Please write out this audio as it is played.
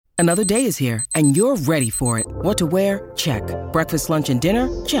Another day is here, and you're ready for it. What to wear? Check. Breakfast, lunch, and dinner?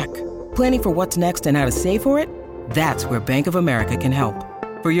 Check. Planning for what's next and how to save for it? That's where Bank of America can help.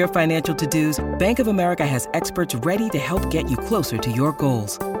 For your financial to-dos, Bank of America has experts ready to help get you closer to your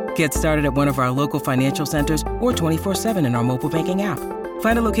goals. Get started at one of our local financial centers or 24/7 in our mobile banking app.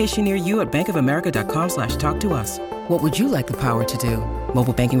 Find a location near you at bankofamerica.com/talktous. What would you like the power to do?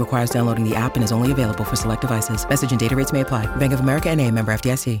 Mobile banking requires downloading the app and is only available for select devices. Message and data rates may apply. Bank of America N.A., member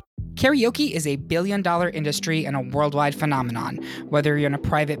FDIC. Karaoke is a billion-dollar industry and a worldwide phenomenon. Whether you're in a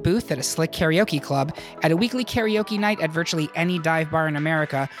private booth at a slick karaoke club, at a weekly karaoke night at virtually any dive bar in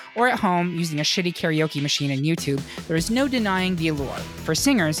America, or at home using a shitty karaoke machine in YouTube, there is no denying the allure. For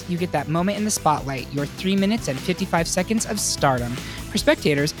singers, you get that moment in the spotlight, your 3 minutes and 55 seconds of stardom. For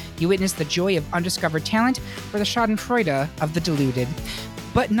spectators, you witness the joy of undiscovered talent or the schadenfreude of the deluded.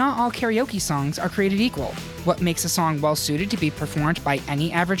 But not all karaoke songs are created equal. What makes a song well-suited to be performed by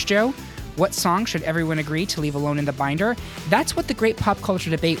any average Joe? What song should everyone agree to leave alone in the binder? That's what the Great Pop Culture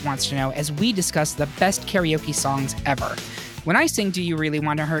Debate wants to know as we discuss the best karaoke songs ever. When I sing Do You Really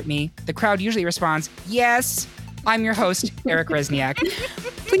Want to Hurt Me?, the crowd usually responds, yes! I'm your host, Eric Resniak.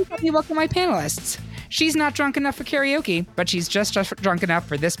 Please help me welcome my panelists. She's not drunk enough for karaoke, but she's just drunk enough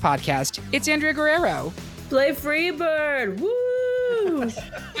for this podcast. It's Andrea Guerrero. Play Freebird! Woo!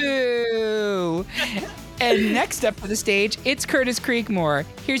 Ooh. And next up for the stage, it's Curtis Creekmore.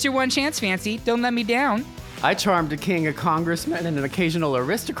 Here's your one chance, Fancy. Don't let me down. I charmed a king, a congressman, and an occasional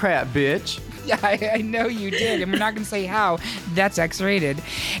aristocrat, bitch. Yeah, I know you did, and we're not going to say how. That's X-rated.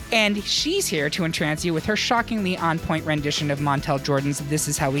 And she's here to entrance you with her shockingly on-point rendition of Montel Jordan's This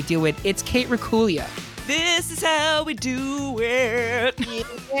Is How We Do It. It's Kate Reculia. This is how we do it.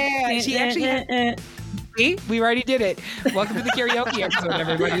 Yeah, she actually... See, we already did it. Welcome to the karaoke episode,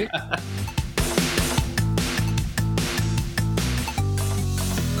 everybody.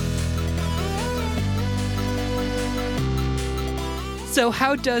 So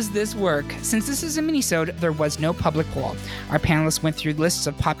how does this work? Since this is a mini-sode, there was no public poll. Our panelists went through lists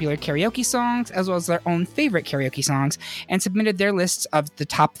of popular karaoke songs, as well as their own favorite karaoke songs, and submitted their lists of the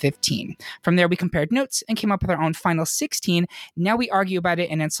top 15. From there, we compared notes and came up with our own final 16. Now we argue about it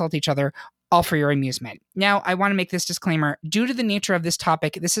and insult each other, all for your amusement. Now, I want to make this disclaimer. Due to the nature of this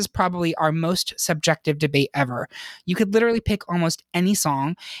topic, this is probably our most subjective debate ever. You could literally pick almost any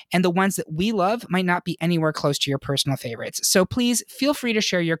song, and the ones that we love might not be anywhere close to your personal favorites. So please feel free to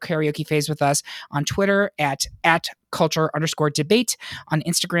share your karaoke phase with us on Twitter at culture_debate, on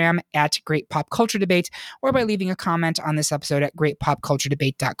Instagram at Great Pop Culture Debate, or by leaving a comment on this episode at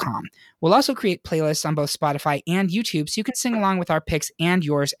greatpopculturedebate.com. We'll also create playlists on both Spotify and YouTube so you can sing along with our picks and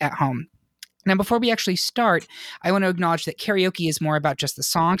yours at home. Now, before we actually start, I want to acknowledge that karaoke is more about just the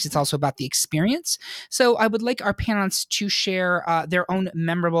songs. It's also about the experience. So I would like our panelists to share their own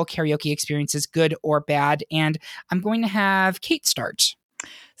memorable karaoke experiences, good or bad. And I'm going to have Kate start.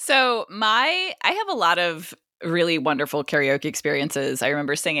 So I have a lot of really wonderful karaoke experiences. I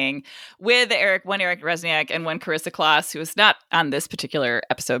remember singing with Eric Resniak and one Carissa Kloss, who is not on this particular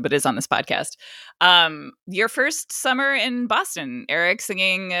episode, but is on this podcast. Your first summer in Boston, Eric,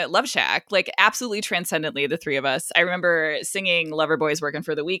 singing Love Shack, like absolutely transcendently, the three of us. I remember singing Loverboy's Working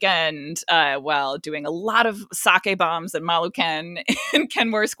for the Weekend while doing a lot of sake bombs at Maluken in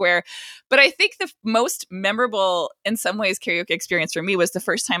Kenmore Square. But I think the most memorable, in some ways, karaoke experience for me was the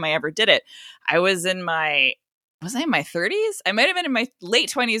first time I ever did it. I was in my 30s? I might have been in my late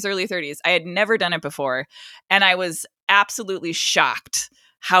 20s, early 30s. I had never done it before. And I was absolutely shocked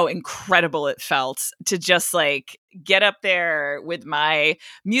how incredible it felt to just like get up there with my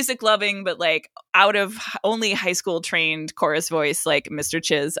music loving, but like out of only high school trained chorus voice, like Mr.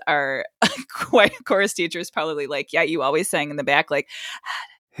 Chiz, our chorus teachers probably like, yeah, you always sang in the back, like,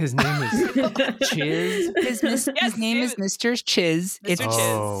 His name is Chiz. His name is Mr. Chiz. Mr. It's Chiz.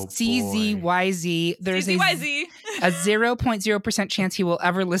 CZYZ. There's a 0.0% chance he will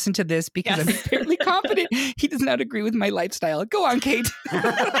ever listen to this because I'm fairly confident he does not agree with my lifestyle. Go on, Kate.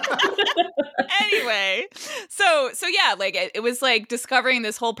 Anyway, so yeah, like it was like discovering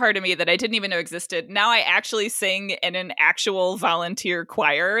this whole part of me that I didn't even know existed. Now I actually sing in an actual volunteer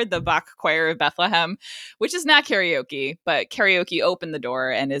choir, the Bach Choir of Bethlehem, which is not karaoke, but karaoke opened the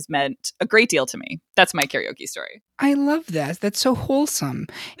door and has meant a great deal to me. That's my karaoke story. I love that. That's so wholesome.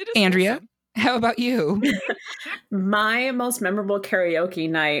 Andrea, wholesome. How about you? My most memorable karaoke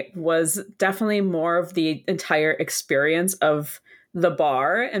night was definitely more of the entire experience of the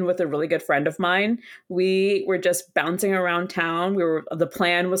bar, and with a really good friend of mine. We were just bouncing around town. The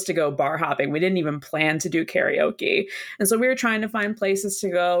plan was to go bar hopping. We didn't even plan to do karaoke. And so we were trying to find places to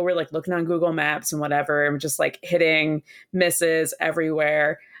go. We're like looking on Google Maps and whatever, and just like hitting misses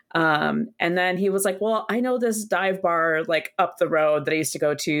everywhere. And then he was like, well, I know this dive bar like up the road that I used to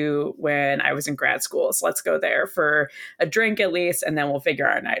go to when I was in grad school. So let's go there for a drink at least, and then we'll figure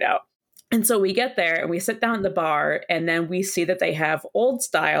our night out. And so we get there and we sit down at the bar, and then we see that they have Old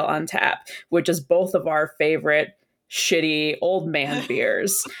Style on tap, which is both of our favorite shitty old man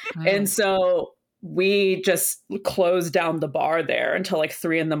beers. And so we just closed down the bar there until like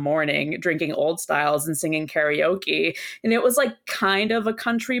 3 a.m, drinking Old Styles and singing karaoke. And it was like kind of a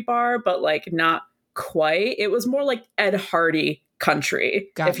country bar, but like not quite. It was more like Ed Hardy country,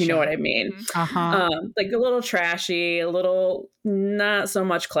 if you know what I mean. Like a little trashy, a little not so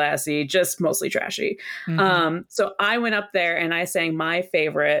much classy, just mostly trashy. So I went up there and I sang my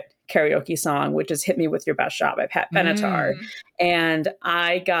favorite karaoke song, which is Hit Me With Your Best Shot by Pat Benatar. And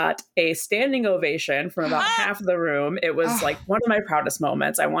I got a standing ovation from about half of the room. It was like one of my proudest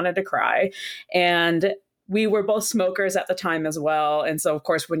moments. I wanted to cry. And we were both smokers at the time as well. And so, of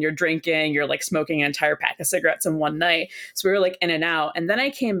course, when you're drinking, you're like smoking an entire pack of cigarettes in one night. So we were like in and out. And then I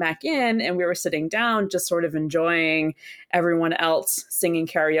came back in and we were sitting down, just sort of enjoying everyone else singing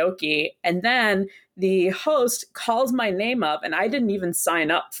karaoke. And then the host calls my name up and I didn't even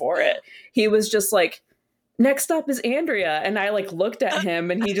sign up for it. He was just like, next up is Andrea. And I like looked at him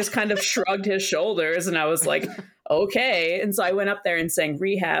and he just kind of shrugged his shoulders. And I was like, okay. And so I went up there and sang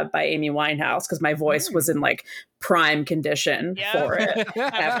Rehab by Amy Winehouse because my voice was in like prime condition for it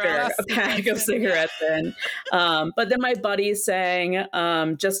after a pack of cigarettes in. But then my buddy sang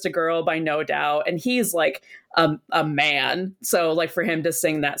Just a Girl by No Doubt. And he's like a man. So like for him to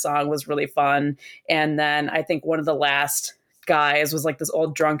sing that song was really fun. And then I think one of the last guys was like this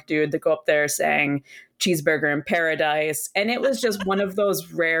old drunk dude that go up there sang Cheeseburger in Paradise. And it was just one of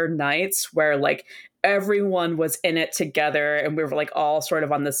those rare nights where like everyone was in it together and we were like all sort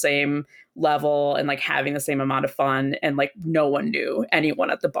of on the same level and like having the same amount of fun, and like no one knew anyone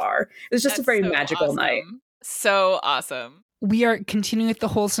at the bar. It was just a very magical night. So awesome. We are continuing with the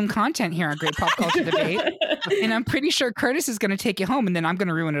wholesome content here on Great Pop Culture Debate. And I'm pretty sure Curtis is going to take you home, and then I'm going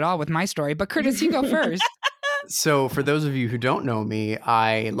to ruin it all with my story. But Curtis, you go first. So for those of you who don't know me,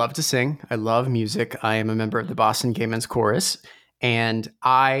 I love to sing. I love music. I am a member of the Boston Gay Men's Chorus, and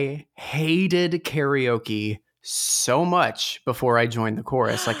I hated karaoke so much before I joined the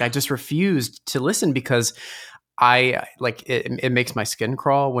chorus. Like I just refused to listen because I like it makes my skin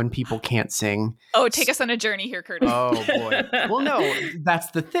crawl when people can't sing. Oh, take us on a journey here, Curtis. Oh boy. Well, no,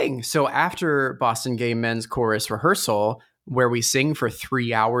 that's the thing. So after Boston Gay Men's Chorus rehearsal, where we sing for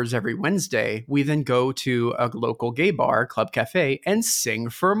 3 hours every Wednesday, we then go to a local gay bar, Club Cafe, and sing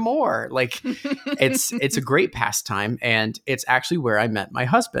for more. Like it's a great pastime, and it's actually where I met my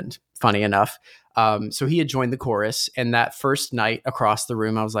husband, funny enough. So he had joined the chorus, and that first night across the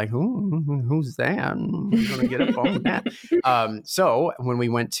room, I was like, who's that? I'm going to get up on that. So when we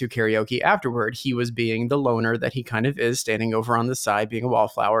went to karaoke afterward, he was being the loner that he kind of is, standing over on the side, being a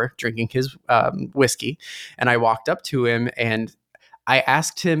wallflower, drinking his whiskey. And I walked up to him and I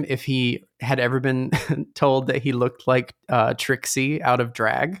asked him if he had ever been told that he looked like Trixie out of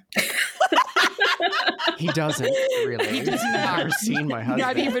Drag. He doesn't really. He does not. I've never seen my husband.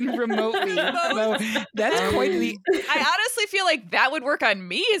 Not even remotely. No, that's quite the... I honestly feel like that would work on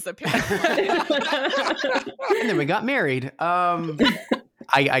me as a parent. And then we got married.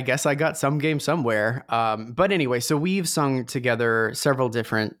 I guess I got some game somewhere. But anyway, so we've sung together several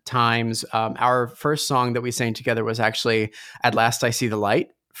different times. Our first song that we sang together was actually At Last I See the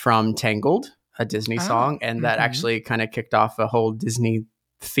Light from Tangled, a Disney song. And that actually kind of kicked off a whole Disney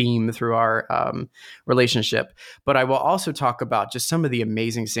theme through our relationship. But I will also talk about just some of the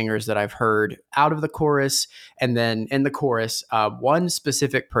amazing singers that I've heard out of the chorus, and then in the chorus, one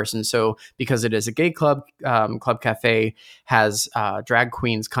specific person. So because it is a gay club, Club Cafe has drag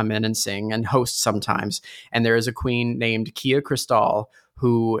queens come in and sing and host sometimes. And there is a queen named Kia Cristal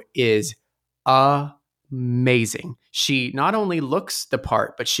who is amazing. She not only looks the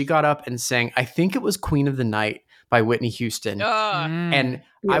part, but she got up and sang, I think it was Queen of the Night by Whitney Houston. And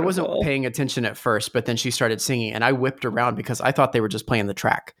beautiful. I wasn't paying attention at first, but then she started singing and I whipped around because I thought they were just playing the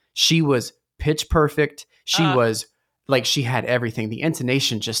track. She was pitch perfect. She was like, she had everything. The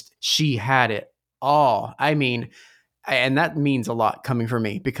intonation, just, she had it all. I mean, and that means a lot coming from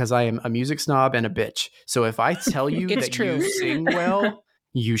me because I am a music snob and a bitch. So if I tell you that true. You sing well,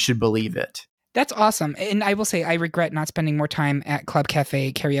 you should believe it. That's awesome. And I will say, I regret not spending more time at Club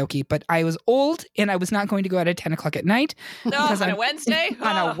Cafe karaoke, but I was old and I was not going to go out at 10 o'clock at night. No, on a Wednesday?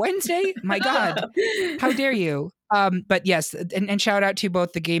 On a Wednesday? My God. How dare you? But yes, and shout out to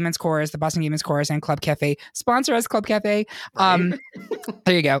both the Gay Men's Chorus, the Boston Gay Men's Chorus, and Club Cafe. Sponsor us, Club Cafe. There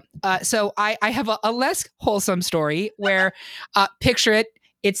you go. So I have a less wholesome story where, picture it,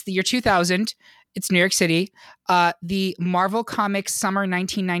 It's the year 2000. It's New York City. The Marvel Comics Summer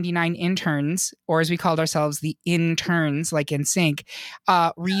 1999 interns, or as we called ourselves, the interns, like in sync,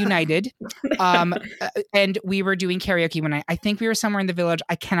 reunited. And we were doing karaoke one night. I think we were somewhere in the Village.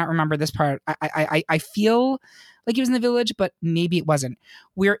 I cannot remember this part. I feel like it was in the Village, but maybe it wasn't.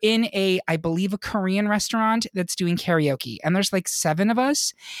 We're in I believe, a Korean restaurant that's doing karaoke. And there's like 7 of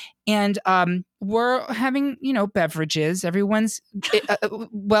us. And we're having, beverages. Everyone's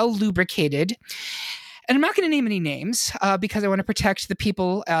well lubricated. And I'm not going to name any names because I want to protect the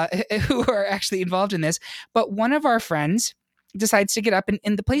people who are actually involved in this. But one of our friends decides to get up,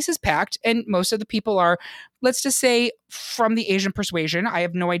 and the place is packed, and most of the people are, let's just say, from the Asian persuasion. I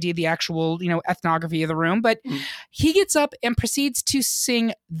have no idea the actual, ethnography of the room, but he gets up and proceeds to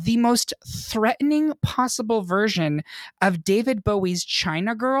sing the most threatening possible version of David Bowie's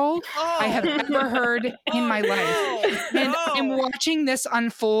China Girl I have ever heard in my life. And I'm watching this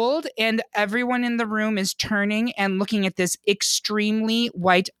unfold, and everyone in the room is turning and looking at this extremely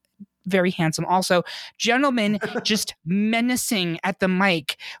white, very handsome also gentleman just menacing at the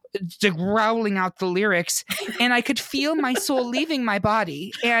mic, growling out the lyrics, and I could feel my soul leaving my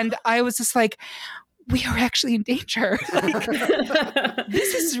body, and I was just like, we are actually in danger.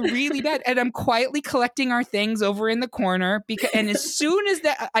 This is really bad. And I'm quietly collecting our things over in the corner and as soon as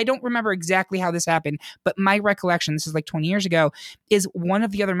that, I don't remember exactly how this happened, but my recollection, this is like 20 years ago, is one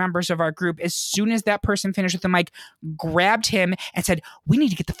of the other members of our group, as soon as that person finished with the mic, grabbed him and said, we need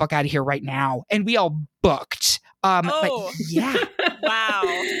to get the fuck out of here right now. And we all booked. But yeah. Wow.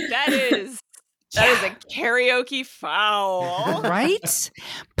 That is a karaoke foul. Right?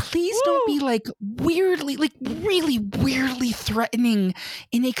 Please don't be really weirdly threatening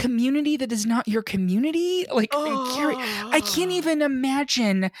in a community that is not your community. I can't even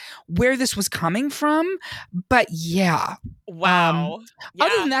imagine where this was coming from. But yeah. Wow.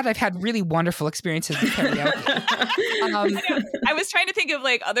 Other than that, I've had really wonderful experiences with karaoke. I was trying to think of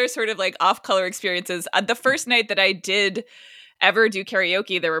other sort of off-color experiences. The first night that I did ever do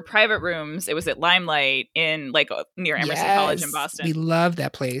karaoke, there were private rooms. It was at Limelight in near Emerson College in Boston. We love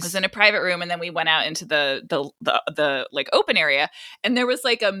that place. It was in a private room, and then we went out into the open area, and there was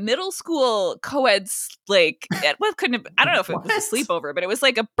a middle school co-ed I don't know if it was a sleepover, but it was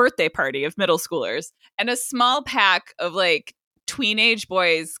a birthday party of middle schoolers, and a small pack of tweenage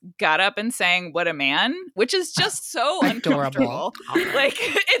boys got up and sang "What a Man," which is just so uncomfortable.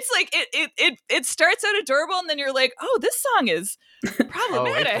 It starts out adorable, and then you're like, oh, this song is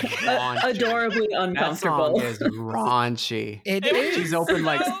problematic. Adorably uncomfortable. That song is raunchy. It is. She's opened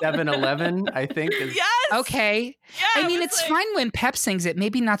 7-Eleven, I think. Yes. Okay. Yeah, I mean, it's fine when Pep sings it.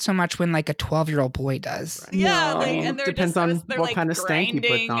 Maybe not so much when a 12-year-old boy does. Yeah, No. and they're Depends on what kind of stank he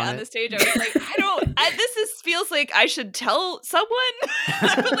puts on the it. stage. I was like, feels like I should tell someone.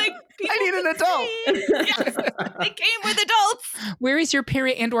 But I need an adult. Yes, they came with adults. Where is your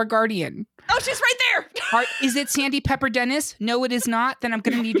parent and/or guardian? Oh, she's right there. Is it Sandy Pepper Dennis? No, it is not. Then I'm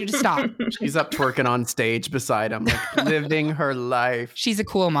going to need you to stop. She's up twerking on stage beside him, living her life. She's a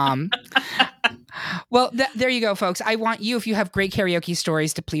cool mom. Well, there you go, folks. I want you, if you have great karaoke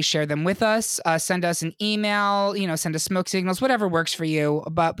stories, to please share them with us. Send us an email, send us smoke signals, whatever works for you.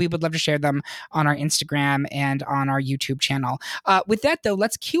 But we would love to share them on our Instagram and on our YouTube channel. With that, though,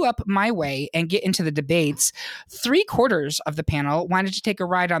 let's cue up My Way and get into the debates. 3/4 of the panel wanted to take a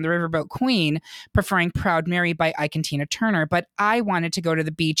ride on the Riverboat Queen, preferring Proud Mary by Ike and Tina Turner. But I wanted to go to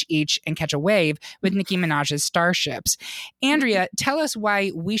the beach each and catch a wave with Nicki Minaj's Starships. Andrea, tell us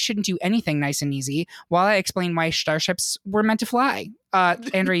why we shouldn't do anything nice and easy, while I explain why starships were meant to fly.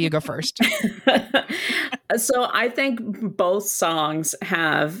 Andrea, you go first. So I think both songs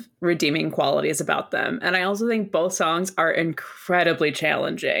have redeeming qualities about them. And I also think both songs are incredibly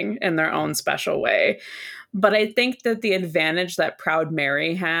challenging in their own special way. But I think that the advantage that Proud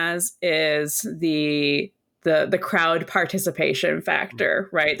Mary has is the crowd participation factor,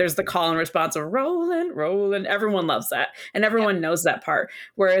 right? There's the call and response of rolling, rolling. Everyone loves that. And everyone knows that part.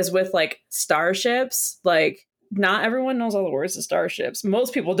 Whereas with Starships, not everyone knows all the words of Starships.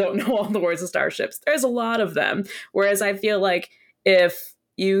 Most people don't know all the words of Starships. There's a lot of them. Whereas I feel like if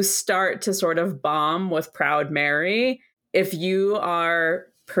you start to sort of bomb with Proud Mary, if you are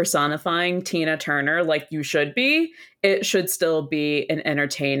personifying Tina Turner like you should be, it should still be an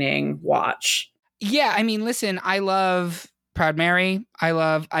entertaining watch. Yeah, I mean, listen, I love Proud Mary. I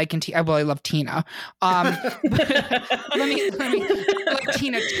love I love Tina. Let me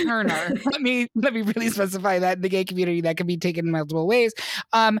Tina Turner. Let me really specify that in the gay community. That can be taken in multiple ways.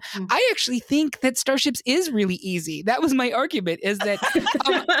 I actually think that Starships is really easy. That was my argument, is that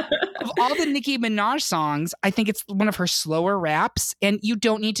of all the Nicki Minaj songs, I think it's one of her slower raps, and you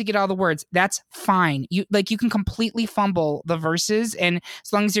don't need to get all the words. That's fine. You can completely fumble the verses, and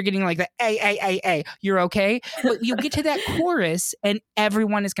as long as you're getting like the a, you're okay. But you get to that chorus, and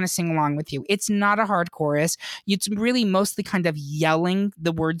everyone is going to sing along with you. It's not a hard chorus. It's really mostly kind of yelling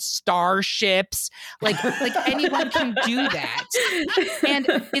the word starships. Like anyone can do that, and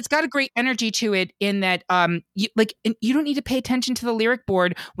it's got a great energy to it. In that, you don't need to pay attention to the lyric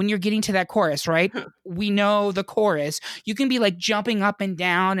board when you're getting to that chorus, right? We know the chorus. You can be like jumping up and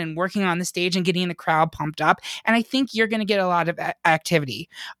down and working on the stage and getting the crowd pumped up, and I think you're going to get a lot of activity.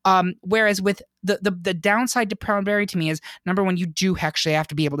 Whereas with the downside to Proud Mary to me is, number one, you do actually have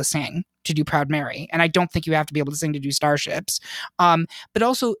to be able to sing to do Proud Mary, and I don't think you have to be able to sing to do Starships. But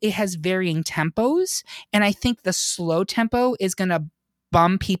also it has varying tempos, and I think the slow tempo is going to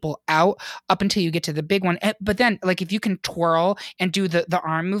bum people out up until you get to the big one. But then, like, if you can twirl and do the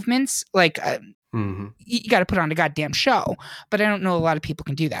arm movements, like you got to put on a goddamn show. But I don't know a lot of people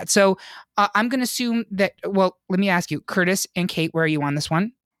can do that. So I'm going to assume that. Well, let me ask you, Curtis and Kate, where are you on this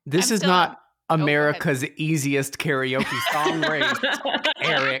one? This is not America's easiest karaoke song race,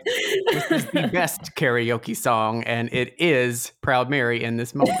 Eric. This is the best karaoke song, and it is Proud Mary in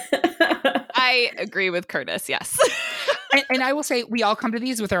this moment. I agree with Curtis, yes. And I will say, we all come to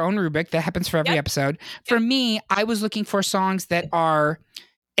these with our own rubric. That happens for every episode. For me, I was looking for songs that are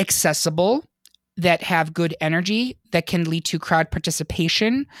accessible, that have good energy, that can lead to crowd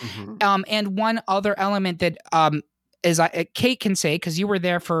participation. And one other element that Kate can say, because you were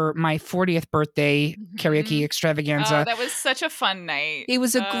there for my 40th birthday karaoke extravaganza. Oh, that was such a fun night. It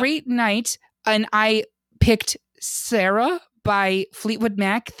was a great night. And I picked Sarah by Fleetwood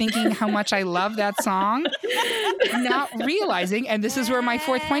Mac, thinking how much I love that song, not realizing, and this is where my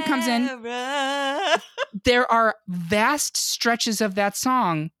fourth point comes in, there are vast stretches of that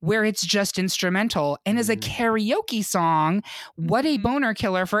song where it's just instrumental. And as a karaoke song, what a boner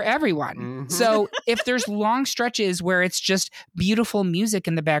killer for everyone. So if there's long stretches where it's just beautiful music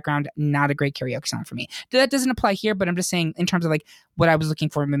in the background, not a great karaoke song for me. That doesn't apply here, but I'm just saying, in terms of like what I was looking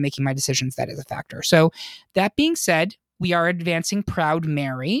for when making my decisions, that is a factor. So that being said, we are advancing Proud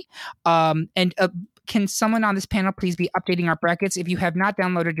Mary. Can someone on this panel please be updating our brackets? If you have not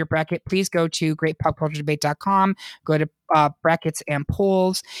downloaded your bracket, please go to greatpopculturedebate.com, go to brackets and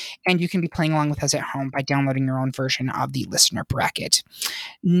polls, and you can be playing along with us at home by downloading your own version of the listener bracket.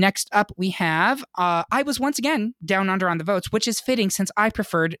 Next up, we have, I was once again down under on the votes, which is fitting since I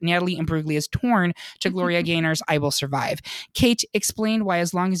preferred Natalie Imbruglia's Torn to Gloria Gaynor's I Will Survive. Kate explained why,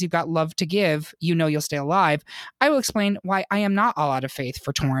 as long as you've got love to give, you know you'll stay alive. I will explain why I am not all out of faith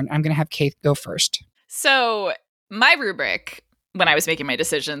for Torn. I'm going to have Kate go first. So my rubric, when I was making my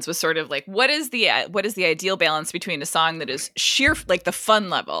decisions, was sort of like, what is the ideal balance between a song that is sheer, like the fun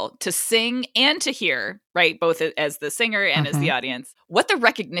level to sing and to hear, right? Both as the singer and as the audience. What the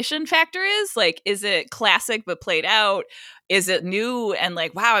recognition factor is, like, is it classic but played out? Is it new and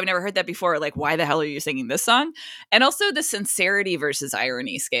like, wow, I've never heard that before. Like, why the hell are you singing this song? And also the sincerity versus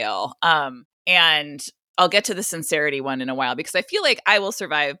irony scale. And I'll get to the sincerity one in a while, because I feel like I Will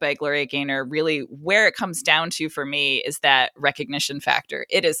Survive by Gloria Gaynor, really where it comes down to for me is that recognition factor.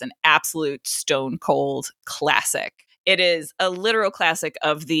 It is an absolute stone cold classic. It is a literal classic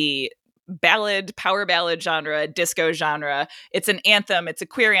of the ballad, power ballad genre, disco genre. It's an anthem. It's a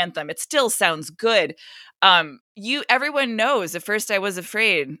queer anthem. It still sounds good. Everyone knows at first I was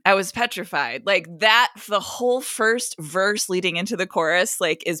afraid, I was petrified, like that. The whole first verse leading into the chorus,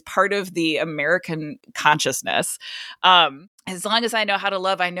 like, is part of the American consciousness. As long as I know how to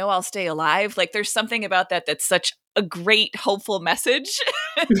love, I know I'll stay alive. Like, there's something about that that's such a great, hopeful message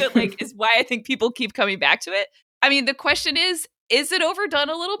that, like, is why I think people keep coming back to it. I mean, the question is it overdone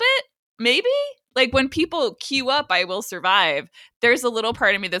a little bit? Maybe? Like, when people queue up I Will Survive, there's a little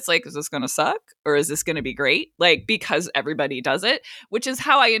part of me that's like, is this going to suck? Or is this going to be great? Like, because everybody does it, which is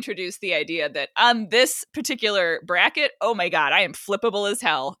how I introduced the idea that on this particular bracket, oh my God, I am flippable as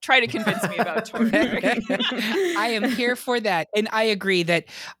hell. Try to convince me about Torn. I am here for that. And I agree that,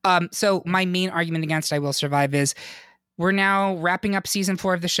 so my main argument against I Will Survive is, we're now wrapping up season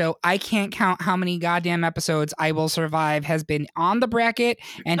 4 of the show. I can't count how many goddamn episodes I Will Survive has been on the bracket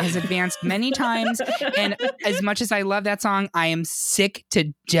and has advanced many times. And as much as I love that song, I am sick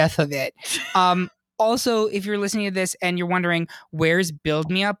to death of it. Also, if you're listening to this and you're wondering, where's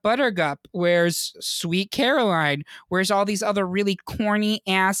Build Me Up Buttercup? Where's Sweet Caroline? Where's all these other really corny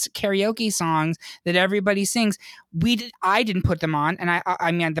ass karaoke songs that everybody sings? I didn't put them on, and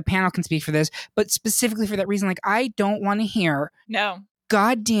I mean, the panel can speak for this, but specifically for that reason, like, I don't want to hear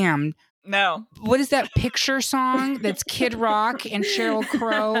goddamn. No. What is that Picture song that's Kid Rock and Sheryl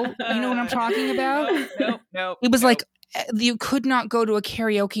Crow? You know what I'm talking about? Nope. It was like, you could not go to a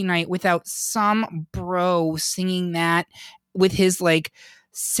karaoke night without some bro singing that with his like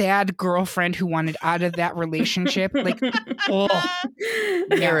sad girlfriend who wanted out of that relationship. Like,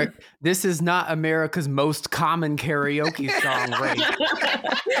 Eric, this is not America's most common karaoke song, right?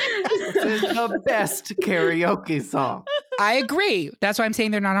 This is the best karaoke song. I agree. That's why I'm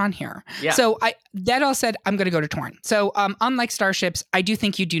saying they're not on here. Yeah. So that all said, I'm going to go to Torn. So unlike Starships, I do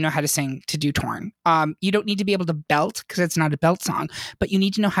think you do know how to sing to do Torn. You don't need to be able to belt because it's not a belt song, but you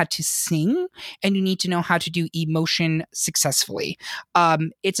need to know how to sing and you need to know how to do emotion successfully.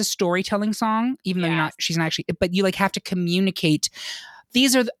 It's a storytelling song, even though she's not actually, but you like have to communicate.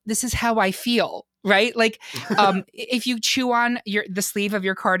 This is how I feel. Right? Like, if you chew on the sleeve of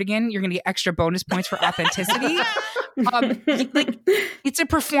your cardigan, you're going to get extra bonus points for authenticity. Like, it's a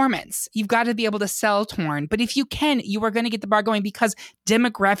performance. You've got to be able to sell Torn. But if you can, you are going to get the bar going because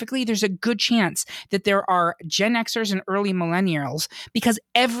demographically, there's a good chance that there are Gen Xers and early millennials because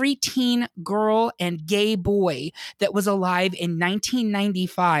every teen girl and gay boy that was alive in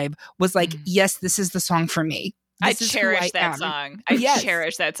 1995 was like, yes, this is the song for me. I cherish that song. I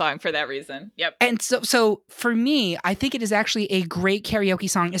cherish that song for that reason. Yep. And so for me, I think it is actually a great karaoke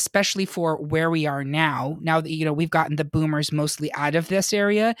song, especially for where we are now. Now that, you know, we've gotten the boomers mostly out of this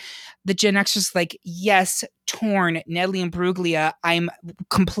area. The Gen Xers like, yes, Torn, Natalie Imbruglia, I'm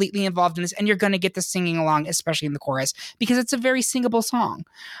completely involved in this. And you're going to get the singing along, especially in the chorus, because it's a very singable song.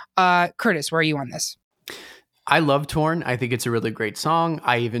 Curtis, where are you on this? I love Torn. I think it's a really great song.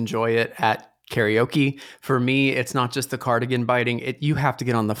 I even enjoy it at karaoke. For me, it's not just the cardigan biting. You have to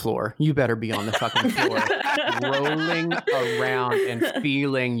get on the floor. You better be on the fucking floor, rolling around and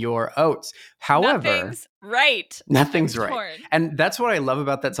feeling your oats. However, nothing's right. Torn. And that's what I love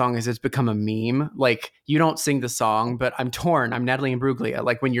about that song is it's become a meme. Like, you don't sing the song, but I'm torn. I'm Natalie Imbruglia.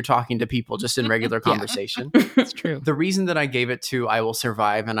 Like when you're talking to people just in regular conversation. That's true. The reason that I gave it to I Will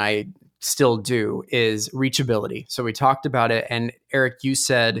Survive, and I still do, is reachability. So we talked about it, and Eric, you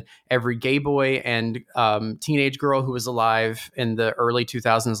said every gay boy and teenage girl who was alive in the early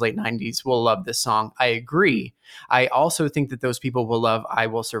 2000s, late 90s will love this song. I agree. I also think that those people will love I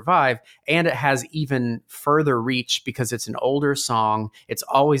Will Survive, and it has even further reach because it's an older song. It's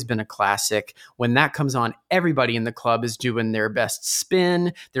always been a classic. When that comes on, everybody in the club is doing their best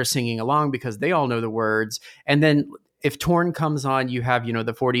spin. They're singing along because they all know the words. And then if Torn comes on, you have, you know,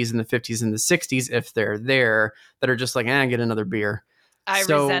 the 40s and the 50s and the 60s, if they're there, that are just like, get another beer. I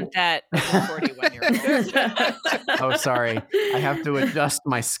resent that as a 41-year-old. Oh, sorry. I have to adjust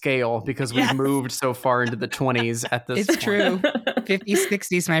my scale because we've moved so far into the 20s at this point. It's true. 50s,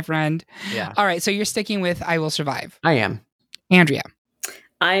 60s, my friend. Yeah. All right. So you're sticking with I Will Survive. I am. Andrea.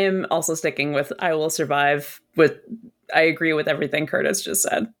 I am also sticking with I Will Survive. I agree with everything Curtis just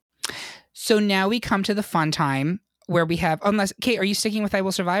said. So now we come to the fun time where we have, Kate, are you sticking with I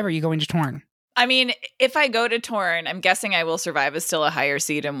Will Survive or are you going to Torn? I mean, if I go to Torn, I'm guessing I Will Survive is still a higher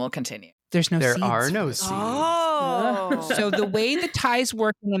seed and will continue. There are no seeds. Oh. So the way the ties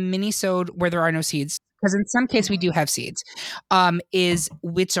work in a mini-sode where there are no seeds, because in some case we do have seeds, is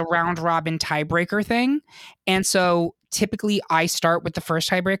it's a round robin tiebreaker thing. And so typically I start with the first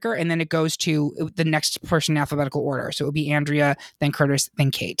tiebreaker and then it goes to the next person in alphabetical order. So it would be Andrea, then Curtis,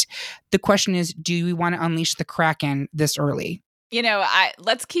 then Kate. The question is, do we want to unleash the Kraken this early? You know,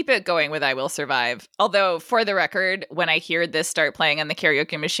 let's keep it going with I Will Survive. Although, for the record, when I hear this start playing on the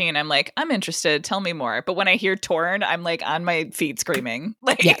karaoke machine, I'm like, I'm interested. Tell me more. But when I hear Torn, I'm like on my feet screaming.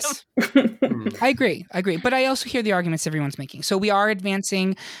 Like, yes. I agree. But I also hear the arguments everyone's making. So we are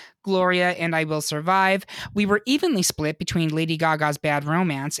advancing Gloria and I Will Survive. We were evenly split between Lady Gaga's Bad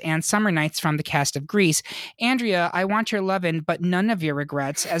Romance and Summer Nights from the cast of Grease. Andrea, I want your lovin', but none of your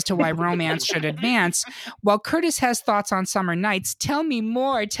regrets as to why Romance should advance. While Curtis has thoughts on Summer Nights, tell me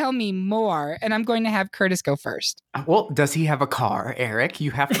more. And I'm going to have Curtis go first. Well, does he have a car, Eric?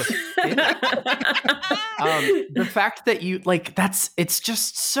 You have to. The fact that you it's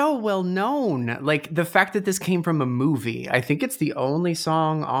just so well known. Like the fact that this came from a movie. I think it's the only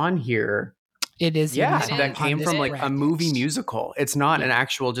song on here. It is. That came from like a movie musical. It's not an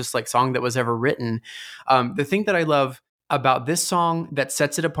actual just like song that was ever written. The thing that I love about this song that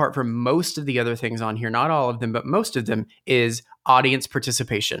sets it apart from most of the other things on here, not all of them, but most of them, is audience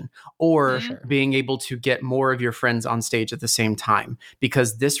participation or Sure. being able to get more of your friends on stage at the same time.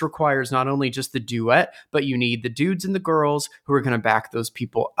 Because this requires not only just the duet, but you need the dudes and the girls who are going to back those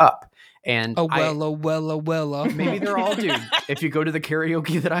people up. And maybe they're all dudes. If you go to the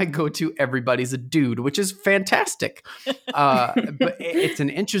karaoke that I go to, everybody's a dude, which is fantastic. But it's an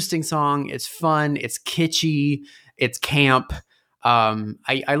interesting song. It's fun. It's kitschy. It's camp.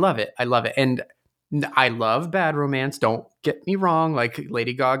 I love it. I love it. And I love Bad Romance. Don't get me wrong. Like,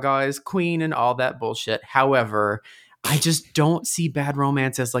 Lady Gaga is queen and all that bullshit. However, I just don't see Bad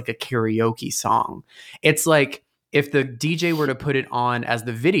Romance as like a karaoke song. It's like if the DJ were to put it on as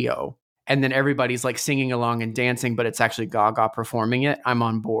the video, and then everybody's like singing along and dancing, but it's actually Gaga performing it, I'm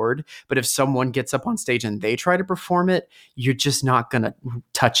on board. But if someone gets up on stage and they try to perform it, you're just not going to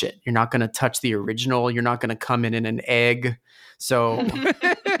touch it. You're not going to touch the original. You're not going to come in an egg. So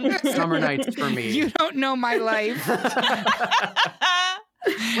Summer Nights for me. You don't know my life.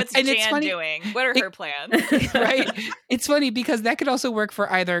 What's And it's Jan funny- doing? What are her plans? Right? It's funny because that could also work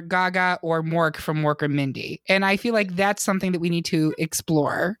for either Gaga or Mork from Mork or Mindy. And I feel like that's something that we need to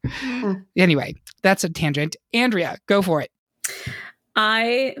explore. Anyway, that's a tangent. Andrea, go for it.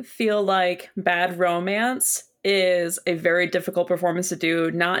 I feel like Bad Romance is a very difficult performance to do,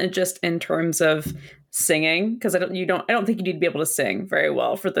 not just in terms of singing, because I don't think you need to be able to sing very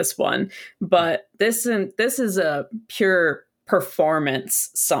well for this one, but this is a pure performance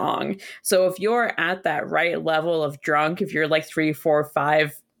song. So if you're at that right level of drunk, if you're like 3, 4,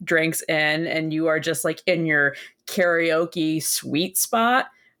 5 drinks in and you are just like in your karaoke sweet spot,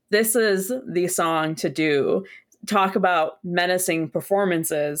 this is the song to do. Talk about menacing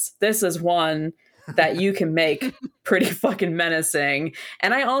performances. This is one that you can make pretty fucking menacing.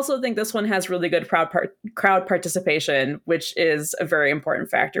 And I also think this one has really good crowd participation, which is a very important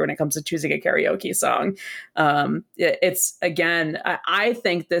factor when it comes to choosing a karaoke song. It's, again, I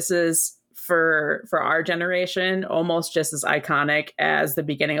think this is for our generation almost just as iconic as the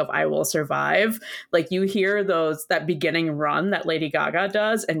beginning of I Will Survive. Like, you hear that beginning run that Lady Gaga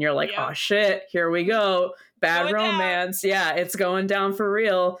does and you're like, oh shit, here we go. Bad Romance. Yeah, it's going down for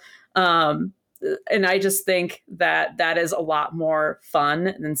real. And I just think that is a lot more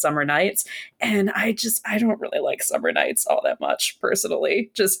fun than Summer Nights. And I don't really like Summer Nights all that much personally,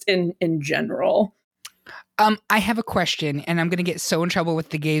 just in general. I have a question, and I'm going to get so in trouble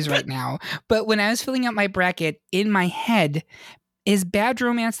with the gays right now. But when I was filling out my bracket, in my head, is Bad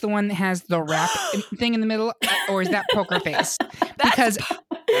Romance the one that has the rap thing in the middle, or is that Poker Face? Because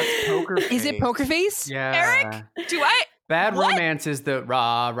That's Poker Face. is it Poker Face? Yeah. Eric, do I? Bad What? Romance is the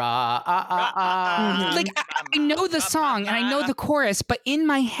rah rah ah ah ah. Like, I know the song and I know the chorus, but in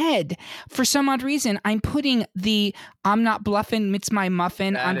my head, for some odd reason, I'm putting the "I'm not bluffing, it's my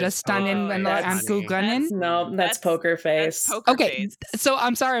muffin, That I'm is just stunning, totally and that's I'm funny. good gunning." No, that's Poker Face. That's Poker Okay, Face. so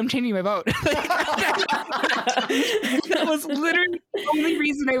I'm sorry, I'm changing my vote. That was literally the only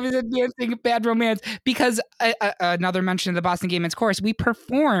reason I was advancing Bad Romance, because another mention of the Boston Gay Men's Chorus, we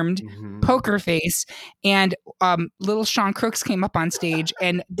performed Mhm. Poker Face, and little Sean Crooks came up on stage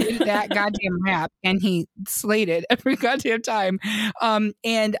and did that goddamn rap, and he slayed it every goddamn time.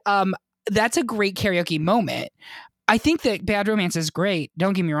 That's a great karaoke moment. I think that Bad Romance is great.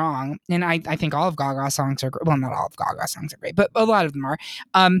 Don't get me wrong. And I think all of Gaga's songs are great. Well, not all of Gaga's songs are great, but a lot of them are.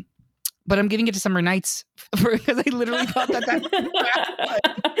 But I'm giving it to Summer Nights because I literally thought that.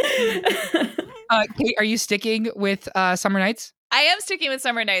 Kate, are you sticking with Summer Nights? I am sticking with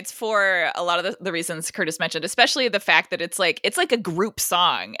Summer Nights for a lot of the reasons Curtis mentioned, especially the fact that it's like a group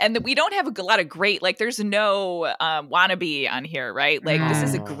song, and that we don't have a lot of great, like, there's no wannabe on here, right? Like, this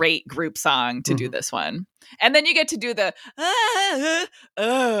is a great group song to do this one. And then you get to do the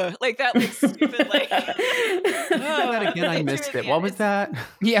like that, like, stupid, like That again, I missed it. What was that?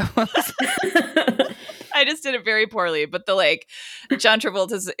 Yeah. I just did it very poorly, but the, like, John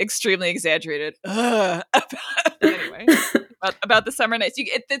Travolta's extremely exaggerated anyway about the Summer Nights.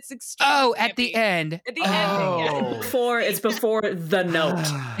 It's extremely At the end. At the end, It's before the note.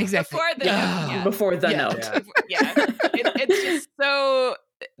 Exactly. Before the note, yeah. Before the note. Yeah. It's just so,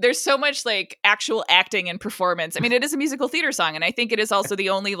 there's so much, like, actual acting and performance. I mean, it is a musical theater song, and I think it is also the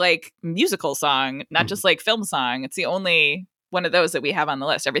only, like, musical song, not just, like, film song. It's the only one of those that we have on the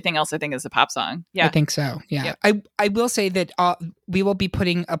list. Everything else, I think, is a pop song. Yeah. I think so. Yeah. I will say that we will be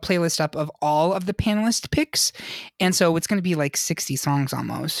putting a playlist up of all of the panelist picks. And so it's going to be like 60 songs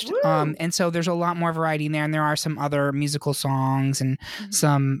almost. And so there's a lot more variety in there. And there are some other musical songs and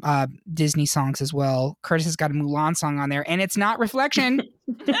some Disney songs as well. Curtis has got a Mulan song on there, and it's not Reflection.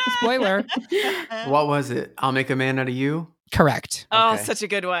 Spoiler. What was it? I'll make a man out of you? Correct. Oh, Okay. such a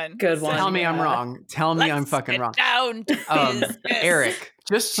good one. Good one. Tell me I'm Yeah. wrong. Tell me I'm fucking get wrong. down to business. Eric,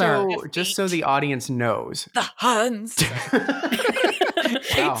 just so the audience knows. The Huns.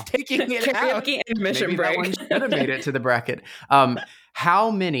 Kate's taking it out. Karaoke intermission Maybe that break. one should have made it to the bracket. How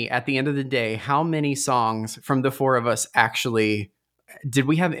many, at the end of the day, how many songs from the four of us actually, did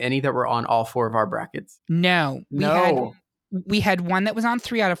we have any that were on all four of our brackets? No. No. We had one that was on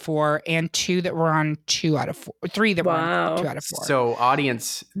 3 out of 4 and 2 that were on 2 out of 4. 3 that were Wow. on 2 out of 4. So,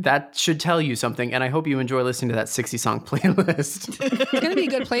 audience, that should tell you something, and I hope you enjoy listening to that 60-song playlist. It's going to be a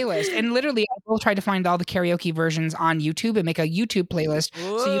good playlist. And literally, I will try to find all the karaoke versions on YouTube and make a YouTube playlist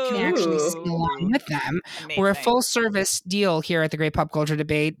so you can actually sing along with them. We're a full-service deal here at the Great Pop Culture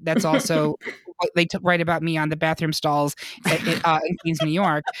Debate. That's also what they write about me on the bathroom stalls in Queens, New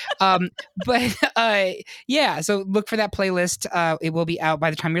York. Yeah, so look for that playlist. It will be out by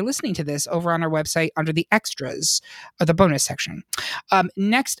the time you're listening to this over on our website under the extras or the bonus section.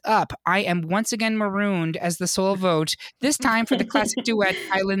 Next up, I am once again marooned as the sole vote, this time for the classic duet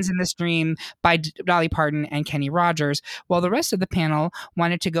Islands in the Stream by Dolly Parton and Kenny Rogers, while the rest of the panel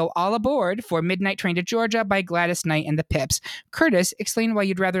wanted to go all aboard for Midnight Train to Georgia by Gladys Knight and the Pips. Curtis, explain why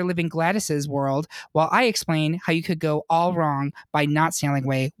you'd rather live in Gladys's world, while I explain how you could go all wrong by not sailing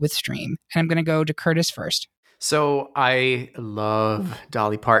away with Stream. And I'm going to go to Curtis first. So I love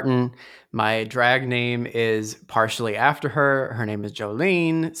Dolly Parton. My drag name is partially after her. Her name is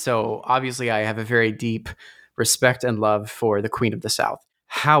Jolene. So obviously I have a very deep respect and love for the Queen of the South.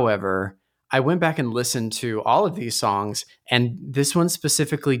 However, I went back and listened to all of these songs, and this one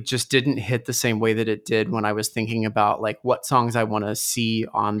specifically just didn't hit the same way that it did when I was thinking about like what songs I want to see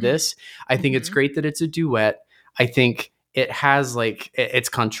on this. I think it's great that it's a duet. I think it has like, it's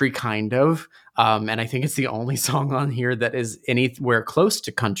country kind of. And I think it's the only song on here that is anywhere close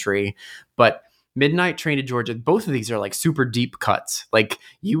to country. But Midnight Train to Georgia, both of these are like super deep cuts. Like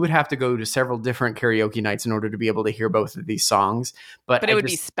you would have to go to several different karaoke nights in order to be able to hear both of these songs. But it would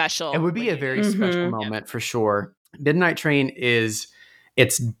be special. It would be a very special moment for sure. Midnight Train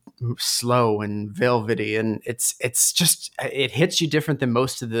it's slow and velvety, and it's just, it hits you different than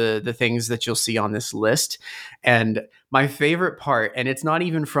most of the things that you'll see on this list. And my favorite part, and it's not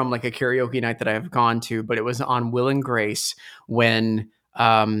even from like a karaoke night that I've gone to, but it was on Will and Grace when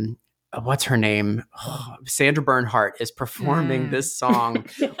what's her name? Sandra Bernhardt is performing this song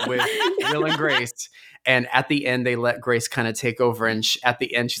with Will and Grace. And at the end, they let Grace kind of take over. And at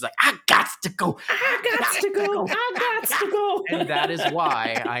the end, she's like, I got to go. I got to go. I got to go. And that is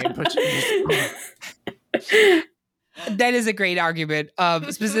why I am pushing this. That is a great argument.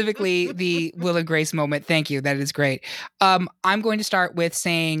 Specifically the Will and Grace moment. Thank you. That is great. I'm going to start with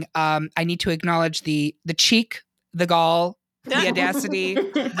saying I need to acknowledge the cheek, the gall, the audacity,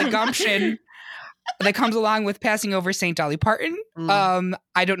 the gumption that comes along with passing over St. Dolly Parton.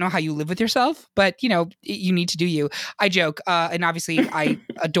 I don't know how you live with yourself, but you know, you need to do you. I joke. And obviously I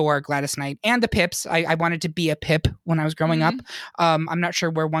adore Gladys Knight and the Pips. I wanted to be a Pip when I was growing up. I'm not sure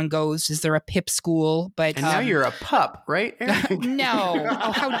where one goes. Is there a Pip school? But and now you're a pup, right, Eric? No.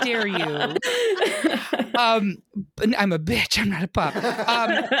 Oh, how dare you? I'm a bitch. I'm not a pup.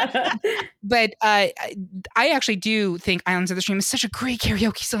 But I actually do think Islands of the Stream is such a great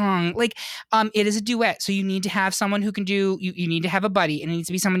karaoke song. Like, it is a duet, so you need to have someone who can do. You need to have a buddy, and it needs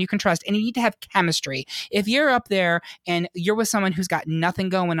to be someone you can trust, and you need to have chemistry. If you're up there and you're with someone who's got nothing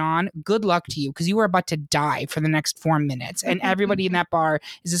going on, good luck to you, because you are about to die for the next 4 minutes, and everybody in that bar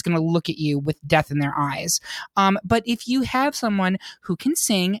is just going to look at you with death in their eyes. But if you have someone who can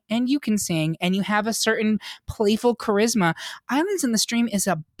sing, and you can sing, and you have a certain playful charisma, Islands in the Stream is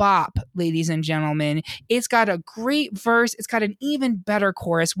a bop, ladies and gentlemen. It's got a great verse. It's got an even better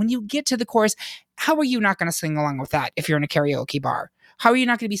chorus. When you get to the chorus, how are you not going to sing along with that if you're in a karaoke bar? How are you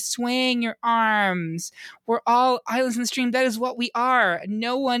not going to be swaying your arms? We're all Islands in the Stream. That is what we are.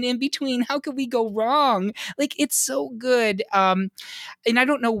 No one in between. How could we go wrong? Like, it's so good. And I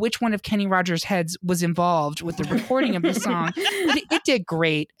don't know which one of Kenny Rogers' heads was involved with the recording of the song, but it did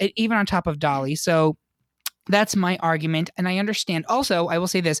great, even on top of Dolly. So that's my argument. And I understand. Also, I will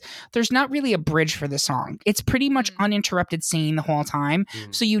say this. There's not really a bridge for the song. It's pretty much uninterrupted singing the whole time.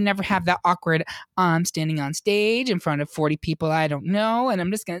 So you never have that awkward, I'm standing on stage in front of 40 people I don't know, and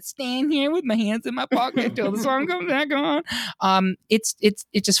I'm just going to stand here with my hands in my pocket until the song comes back on.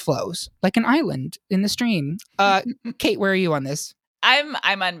 It just flows like an island in the stream. Kate, where are you on this?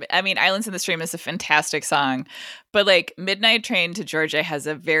 I'm on, I mean, Islands in the Stream is a fantastic song, but like Midnight Train to Georgia has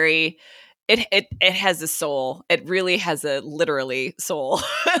a very, it has a soul. It really has a literally soul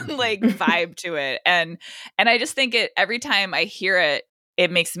like vibe to it. And I just think every time I hear it,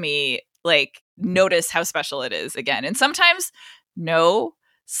 it makes me like notice how special it is again. And sometimes no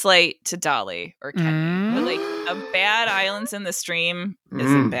slight to Dolly or Kenny, but like a bad Islands in the Stream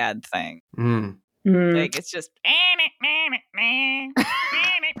is a bad thing. Like it's just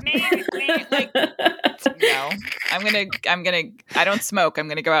like no. I don't smoke. I'm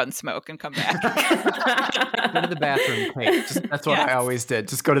gonna go out and smoke and come back. Go to the bathroom, Kate. That's what I always did.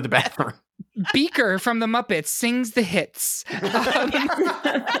 Just go to the bathroom. Beaker from the Muppets sings the hits.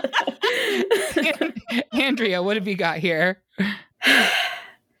 Andrea, what have you got here?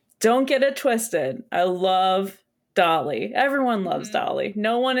 Don't get it twisted. I love Dolly. Everyone loves Dolly.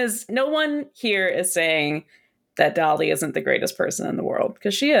 No one here is saying that Dolly isn't the greatest person in the world,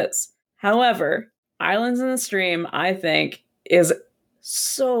 because she is. However, Islands in the Stream, I think, is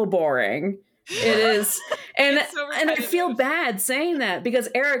so boring. It is. And I feel bad saying that, because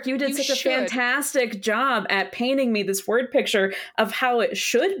Eric, you did such a fantastic job at painting me this word picture of how it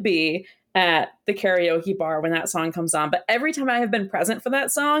should be at the karaoke bar when that song comes on. But every time I have been present for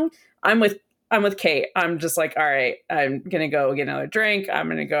that song, I'm with Kate. I'm just like, all right, I'm going to go get another drink. I'm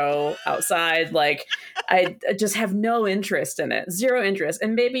going to go outside. Like, I just have no interest in it. Zero interest.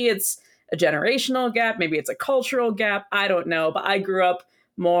 And maybe it's a generational gap. Maybe it's a cultural gap. I don't know. But I grew up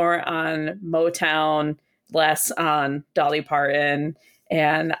more on Motown, less on Dolly Parton.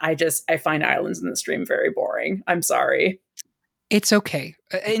 And I find Islands in the Stream very boring. I'm sorry. It's okay.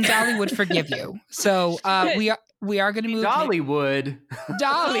 And Dolly would forgive you. So we are going to move. Dollywood.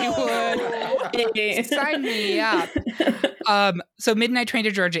 Sign me up. So Midnight Train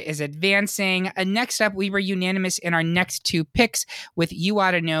to Georgia is advancing. Next up, we were unanimous in our next two picks with You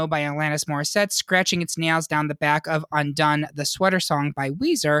Oughta Know by Alanis Morissette scratching its nails down the back of Undone, the Sweater Song by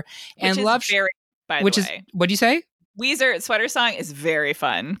Weezer. And What'd you say? Weezer Sweater Song is very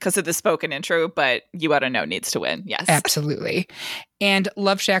fun because of the spoken intro, but You Oughta Know needs to win. Yes. Absolutely. And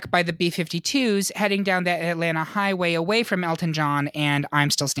Love Shack by the B-52s heading down that Atlanta highway away from Elton John and I'm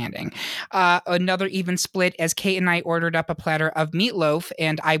Still Standing. Another even split as Kate and I ordered up a platter of meatloaf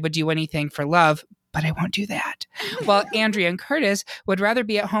and I Would Do Anything for Love, but I won't do that. While Andrea and Curtis would rather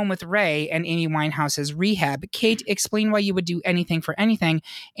be at home with Ray and Amy Winehouse's Rehab. Kate, explain why you would do anything for anything.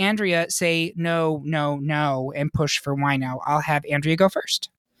 Andrea, say no, no, no, and push for wino. I'll have Andrea go first.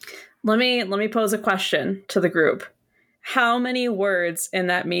 Let me pose a question to the group. How many words in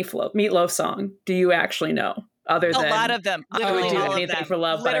that meatloaf song do you actually know? Other than a lot of them. Literally do anything for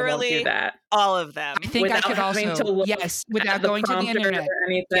love, but I won't do that. All of them. I think I could also, without going to the internet. Or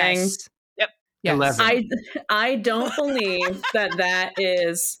anything. Yes. Yes. I don't believe that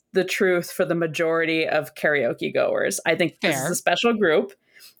is the truth for the majority of karaoke goers. I think this is a special group,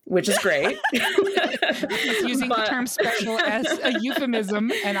 which is great. Using the term special as a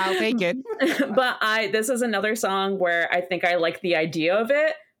euphemism, and I'll take it. But this is another song where I think I like the idea of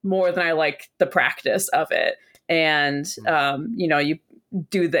it more than I like the practice of it. And, you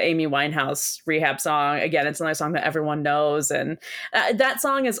do the Amy Winehouse Rehab song. Again, it's another song that everyone knows. And that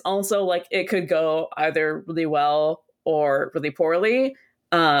song is also like, it could go either really well or really poorly.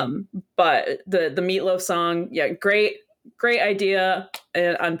 But the Meatloaf song, great idea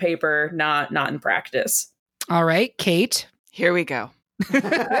on paper, not in practice. All right, Kate. Here we go.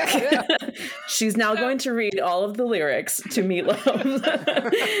 She's now going to read all of the lyrics to Meatloaf.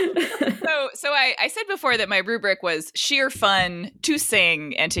 So I said before that my rubric was sheer fun to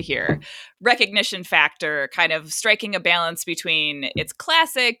sing and to hear. Recognition factor, kind of striking a balance between it's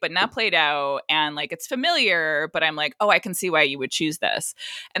classic but not played out, and like it's familiar, but I'm like, oh, I can see why you would choose this.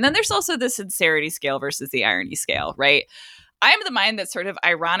 And then there's also the sincerity scale versus the irony scale, right? I am the mind that sort of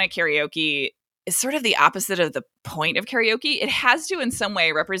ironic karaoke is sort of the opposite of the point of karaoke. It has to, in some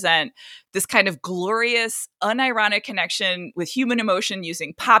way, represent this kind of glorious, unironic connection with human emotion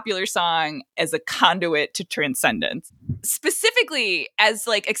using popular song as a conduit to transcendence. Specifically as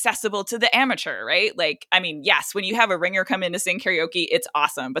like accessible to the amateur, right? Like, I mean, yes, when you have a ringer come in to sing karaoke, it's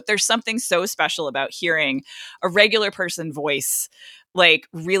awesome. But there's something so special about hearing a regular person voice, like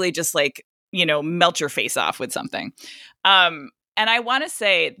really just like, melt your face off with something. And I want to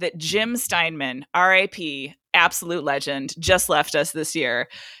say that Jim Steinman, R.I.P., absolute legend, just left us this year,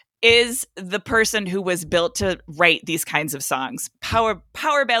 is the person who was built to write these kinds of songs. Power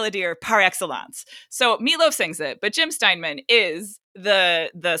balladeer par excellence. So Meatloaf sings it, but Jim Steinman is the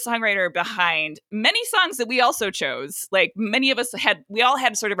songwriter behind many songs that we also chose. Like many of us we all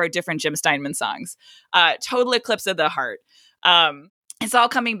had sort of our different Jim Steinman songs. Total Eclipse of the Heart. It's all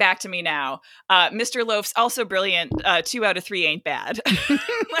coming back to me now. Mr. Loaf's also brilliant. 2 out of 3 ain't bad.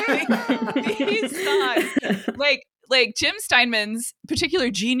 These songs, like Jim Steinman's particular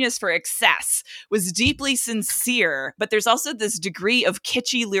genius for excess was deeply sincere, but there's also this degree of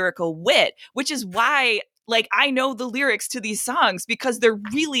kitschy lyrical wit, which is why like I know the lyrics to these songs because they're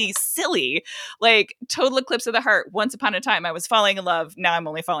really silly. Like Total Eclipse of the Heart, once upon a time I was falling in love, now I'm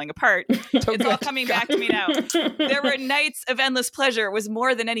only falling apart. It's all coming back to me now. There were nights of endless pleasure was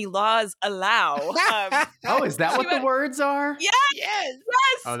more than any laws allow. Oh, is that what the words are? Yes.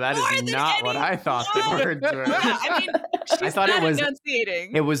 Oh, that is not what I thought the words were. Yeah, I mean, I thought it was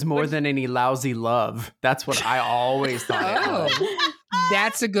enunciating. It was more than any lousy love. That's what I always thought it was.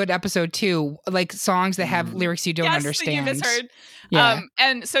 That's a good episode too. Like songs that have lyrics you don't understand. That you misheard. Yeah.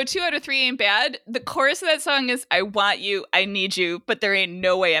 And so 2 out of 3 ain't bad. The chorus of that song is I want you, I need you, but there ain't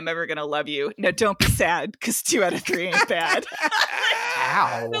no way I'm ever gonna love you. Now don't be sad, because 2 out of 3 ain't bad.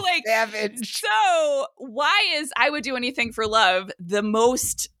 Ow. So, like, Savage. so why is I Would Do Anything for Love the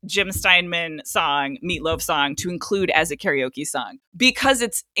most Jim Steinman song, Meatloaf song, to include as a karaoke song? Because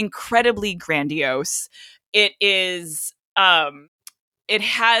it's incredibly grandiose. It is it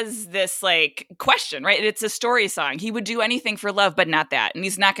has this like question, right? It's a story song. He would do anything for love, but not that. And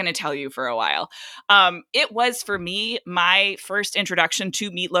he's not going to tell you for a while. It was for me, my first introduction to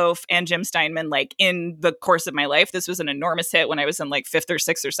Meatloaf and Jim Steinman, like in the course of my life. This was an enormous hit when I was in like 5th or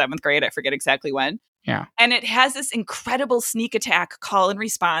 6th or 7th grade. I forget exactly when. Yeah. And it has this incredible sneak attack call and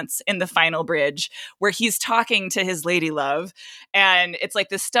response in the final bridge where he's talking to his lady love. And it's like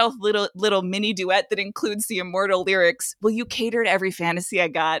this stealth little mini duet that includes the immortal lyrics. Will you cater to every fantasy I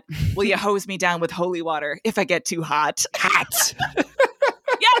got? Will you hose me down with holy water if I get too hot? Hot.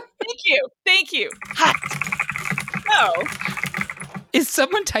 Yeah, thank you. Hot. No. Is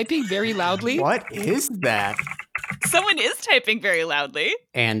someone typing very loudly? What is that? Someone is typing very loudly.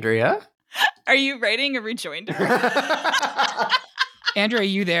 Andrea? Are you writing a rejoinder? Andrea, are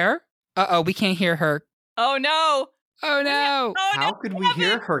you there? Uh-oh, we can't hear her. Oh, no. Oh, no. How could we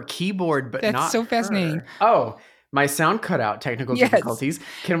hear her keyboard but That's not so fascinating. her? Oh, my sound cut out. Technical Yes. difficulties.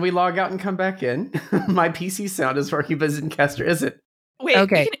 Can we log out and come back in? My PC sound is working, but Zencaster isn't. Wait,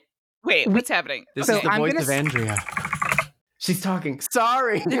 Okay. Wait, what's happening? This So is the I'm voice gonna of Andrea. She's talking.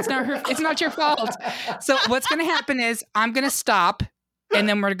 Sorry. It's not your fault. So what's going to happen is I'm going to stop and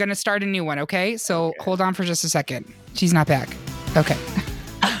then we're going to start a new one, okay? So hold on for just a second. She's not back. Okay.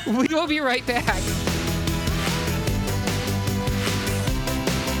 We will be right back.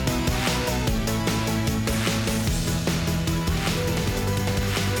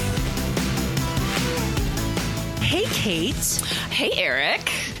 Hey, Kate. Hey, Eric.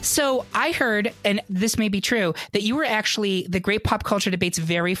 So I heard, and this may be true, that you were actually the Great Pop Culture Debate's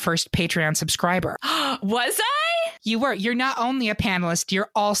very first Patreon subscriber. Was I? You were. You're not only a panelist, you're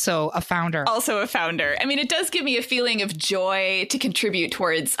also a founder. Also a founder. I mean, it does give me a feeling of joy to contribute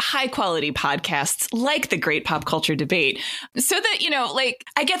towards high quality podcasts like the Great Pop Culture Debate so that, you know, like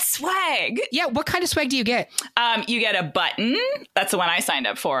I get swag. Yeah, what kind of swag do you get? You get a button. That's the one I signed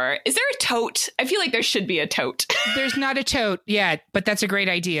up for. Is there a tote? I feel like there should be a tote. There's not a tote yet, but that's a great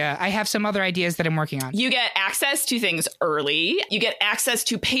idea. I have some other ideas that I'm working on. You get access to things early. You get access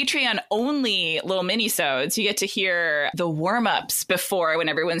to Patreon only little mini-sodes. You get to hear the warm-ups before, when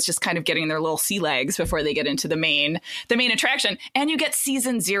everyone's just kind of getting their little sea legs before they get into the main attraction. And you get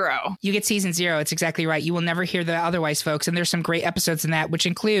season 0. You get season 0. It's exactly right. You will never hear the otherwise, folks. And there's some great episodes in that, which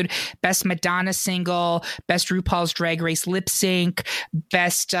include Best Madonna Single, Best RuPaul's Drag Race Lip Sync,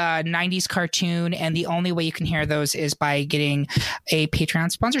 Best 90s Cartoon. And the only way you can hear those is by getting a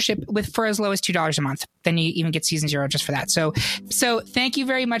Patreon sponsorship for as low as $2 a month. Then you even get season 0 just for that. So thank you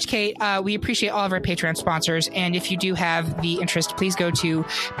very much, Kate. We appreciate all of our Patreon sponsors. And if you do have the interest, please go to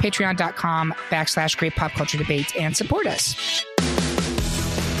patreon.com/Great Pop Culture Debate and support us.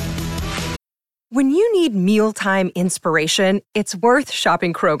 When you need mealtime inspiration, it's worth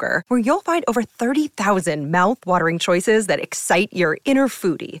shopping Kroger, where you'll find over 30,000 mouth-watering choices that excite your inner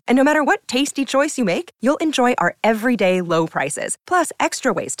foodie. And no matter what tasty choice you make, you'll enjoy our everyday low prices, plus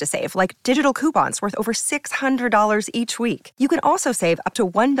extra ways to save, like digital coupons worth over $600 each week. You can also save up to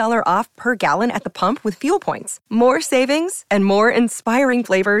 $1 off per gallon at the pump with fuel points. More savings and more inspiring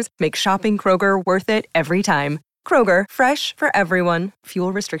flavors make shopping Kroger worth it every time. Kroger, fresh for everyone.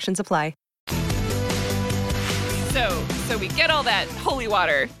 Fuel restrictions apply. So we get all that holy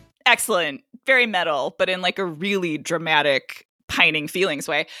water. Excellent. Very metal, but in like a really dramatic, pining feelings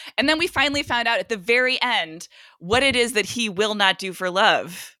way. And then we finally found out at the very end what it is that he will not do for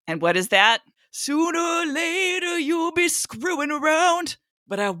love. And what is that? Sooner or later you'll be screwing around,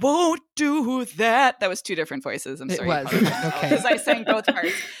 but I won't do that. That was 2 different voices. I'm sorry. It was. Okay. Because I sang both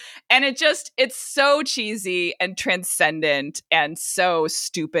parts. And it's so cheesy and transcendent and so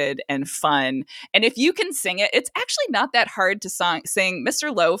stupid and fun. And if you can sing it, it's actually not that hard to sing.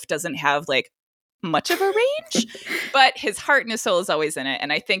 Mr. Loaf doesn't have like much of a range, but his heart and his soul is always in it.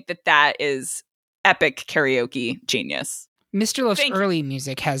 And I think that is epic karaoke genius. Mr. Loaf's early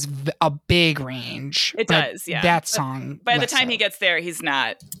music has a big range. It does, yeah. That song. By the time he gets there, he's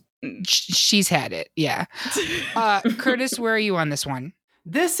not. She's had it, yeah. Curtis, where are you on this one?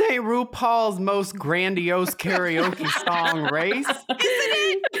 This ain't RuPaul's most grandiose karaoke song race. Isn't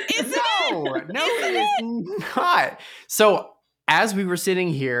it? No, it is not. So as we were sitting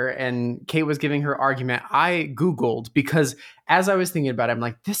here and Kate was giving her argument, I Googled because as I was thinking about it, I'm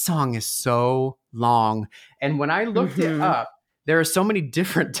like, this song is so long. And when I looked it up, there are so many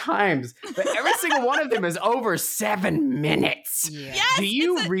different times, but every single one of them is over 7 minutes. Yeah. Yes, Do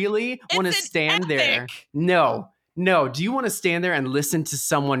you really want to stand there? No. Do you want to stand there and listen to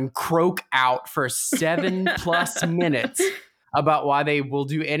someone croak out for 7+ minutes about why they will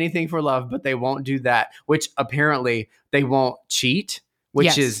do anything for love, but they won't do that, which apparently they won't cheat,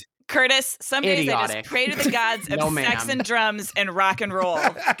 which is Curtis, some days I idiotic. just pray to the gods of sex and drums and rock and roll.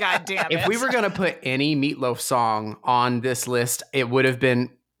 God damn it. If we were going to put any Meatloaf song on this list, it would have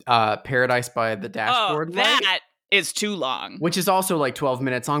been Paradise by the Dashboard Light. That is too long. Which is also like 12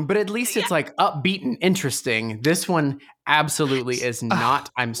 minutes long, but at least it's like upbeat and interesting. This one absolutely is not.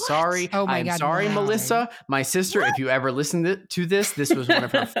 I'm sorry. Oh my I'm God, sorry, no. Melissa. My sister, if you ever listened to this was one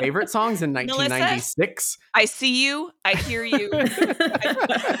of her favorite songs in 1996. I see you. I hear you.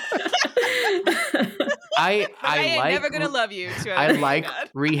 I am like, never going to love you. I like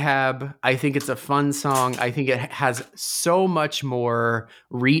Rehab. I think it's a fun song. I think it has so much more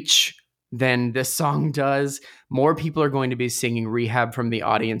reach than this song does. More people are going to be singing Rehab from the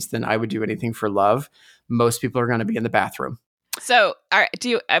audience than I would do anything for love. Most people are going to be in the bathroom. So, all right,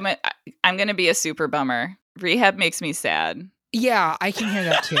 I'm going to be a super bummer. Rehab makes me sad. Yeah, I can hear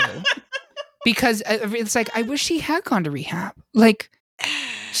that too. Because it's like, I wish she had gone to rehab. Like,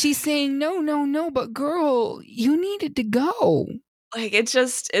 she's saying, no, but girl, you needed to go. Like, it's a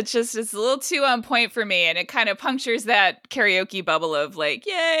little too on point for me. And it kind of punctures that karaoke bubble of like,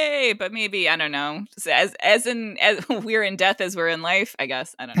 yay, but maybe, I don't know, as we're in death as we're in life, I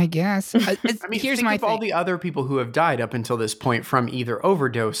guess. I don't know. I guess. I mean, think of all the other people who have died up until this point from either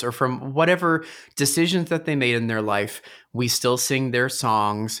overdose or from whatever decisions that they made in their life. We still sing their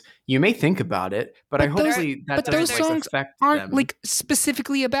songs. You may think about it, but I hopefully that doesn't those songs affect aren't them. like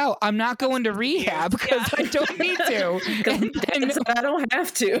specifically about I'm not going to rehab because I don't need to. And I don't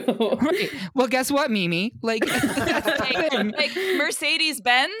have to. right. Well, guess what, Mimi? Like, like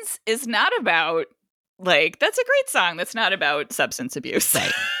Mercedes-Benz is not about that's a great song. That's not about substance abuse.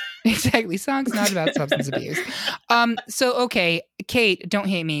 Right. Exactly. Song's not about substance abuse. So, okay, Kate, don't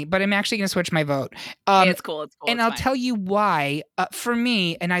hate me, but I'm actually going to switch my vote. It's cool. And I'll tell you why. For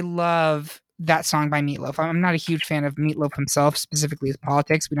me, and I love that song by Meatloaf. I'm not a huge fan of Meatloaf himself, specifically his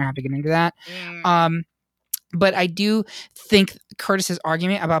politics. We don't have to get into that. But I do think Curtis's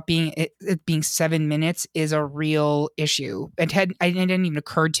argument about it being 7 minutes is a real issue. It didn't even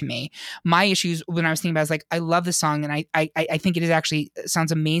occur to me. My issues when I was thinking about it was like, I love the song and I think it is actually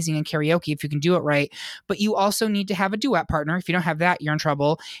sounds amazing in karaoke if you can do it right. But you also need to have a duet partner. If you don't have that, you're in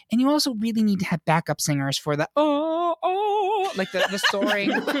trouble. And you also really need to have backup singers for the like the soaring.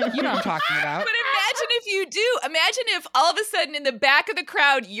 You know what I'm talking about. But imagine if you do. Imagine if all of a sudden in the back of the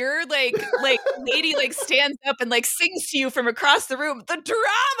crowd, your lady stands up and sings to you from across the room. The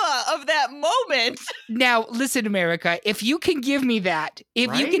drama of that moment. Now, listen, America, if you can give me that,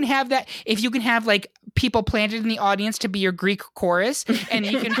 if you can have that, if you can have people planted in the audience to be your Greek chorus, and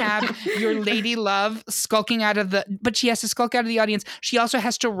you can have your lady love skulking but she has to skulk out of the audience. She also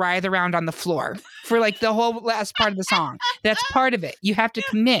has to writhe around on the floor for the whole last part of the song. That's part of it. You have to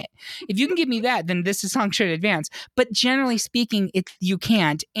commit. If you can give me that, then this song should advance. But generally speaking, you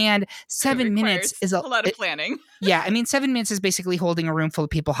can't. And 7 minutes is a lot of planning. Yeah, I mean, 7 minutes is basically holding a room full of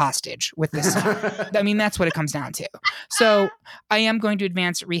people hostage with this song. I mean, that's what it comes down to. So I am going to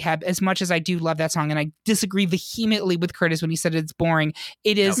advance Rehab as much as I do love that song. And I disagree vehemently with Curtis when he said it's boring.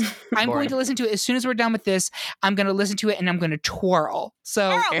 It is. Nope. I'm going to listen to it as soon as we're done with this. I'm going to listen to it and I'm going to twirl.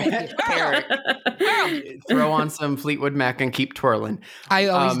 So throw on some Fleetwood Mac and keep twirling. I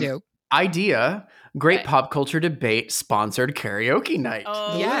always do. Idea. Great pop culture debate sponsored karaoke night.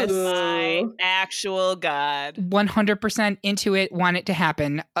 Oh, yes. My actual God. 100% into it. Want it to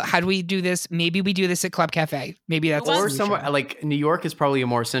happen. How do we do this? Maybe we do this at Club Cafe. Maybe that's or somewhere New York is probably a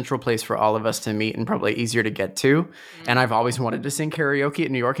more central place for all of us to meet and probably easier to get to. And I've always wanted to sing karaoke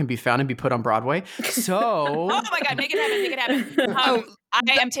at New York and be found and be put on Broadway. So oh my God, make it happen.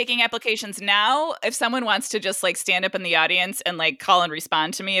 I am taking applications now. If someone wants to just like stand up in the audience and like call and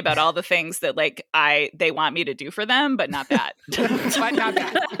respond to me about all the things that like they want me to do for them, but not that. But not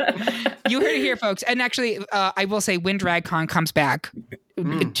that. You heard it here, folks. And actually, I will say when DragCon comes back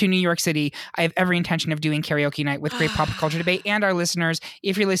to New York City, I have every intention of doing karaoke night with Great Pop Culture Debate and our listeners.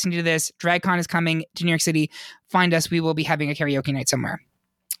 If you're listening to this, DragCon is coming to New York City. Find us. We will be having a karaoke night somewhere.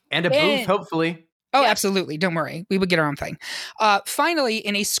 And a booth, hopefully. Oh, absolutely. Don't worry. We would get our own thing. Finally,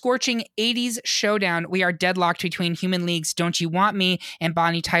 in a scorching 80s showdown, we are deadlocked between Human League's Don't You Want Me and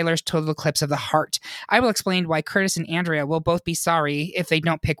Bonnie Tyler's Total Eclipse of the Heart. I will explain why Curtis and Andrea will both be sorry if they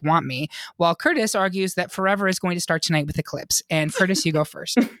don't pick Want Me, while Curtis argues that Forever is going to start tonight with Eclipse. And Curtis, you go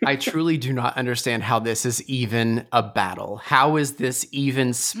first. I truly do not understand how this is even a battle. How is this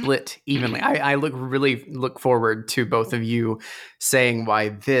even split evenly? I really look forward to both of you saying why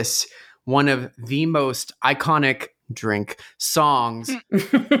this one of the most iconic drink songs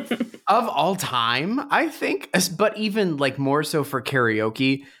of all time, I think, but even like more so for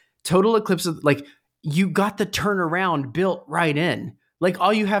karaoke. Total Eclipse of, like, you got the turnaround built right in. Like,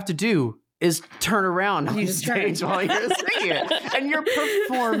 all you have to do is turn around on stage while you're singing it, and you're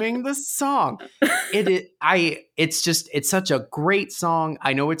performing the song. It's such a great song.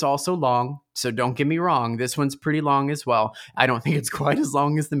 I know it's also long, so don't get me wrong. This one's pretty long as well. I don't think it's quite as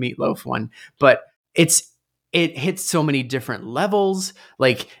long as the Meatloaf one, but it hits so many different levels.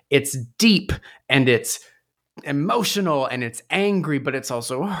 Like, it's deep and it's emotional and it's angry, but it's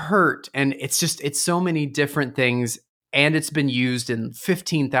also hurt, and it's so many different things. And it's been used in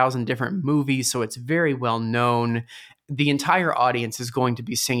 15,000 different movies, so it's very well known. The entire audience is going to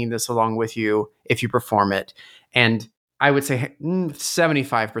be singing this along with you if you perform it. And I would say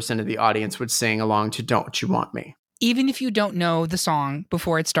 75% of the audience would sing along to Don't You Want Me. Even if you don't know the song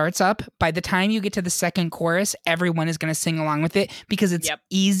before it starts up, by the time you get to the second chorus, everyone is going to sing along with it because it's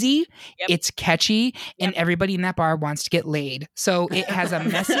easy, it's catchy, and everybody in that bar wants to get laid. So it has a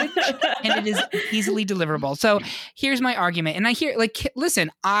message and it is easily deliverable. So here's my argument. And listen,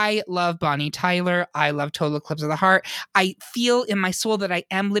 I love Bonnie Tyler. I love Total Eclipse of the Heart. I feel in my soul that I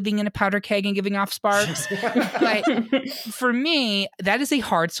am living in a powder keg and giving off sparks. But for me, that is a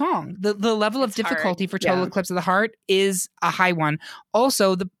hard song. The level of difficulty for Total Eclipse of the Heart is a high one.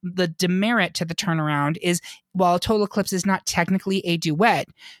 Also, the demerit to the turnaround is, while Total Eclipse is not technically a duet,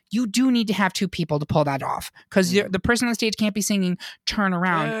 you do need to have two people to pull that off, because the person on the stage can't be singing Turn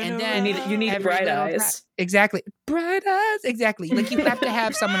Around and then you need Bright Eyes. Exactly. Bright Eyes. Exactly. Like, you have to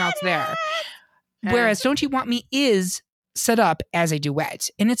have someone else there. Whereas Don't You Want Me is set up as a duet,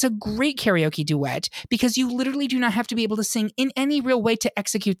 and it's a great karaoke duet because you literally do not have to be able to sing in any real way to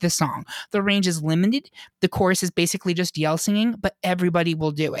execute this song. The range is limited. The chorus is basically just yell singing, but everybody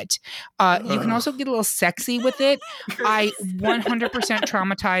will do it. You can also get a little sexy with it. I 100%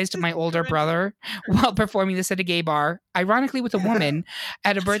 traumatized my older brother while performing this at a gay bar, ironically with a woman,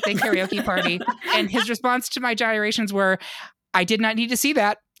 at a birthday karaoke party, and his response to my gyrations were, "I did not need to see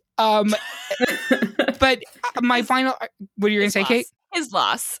that." But my final, what are you going to say, Kate? His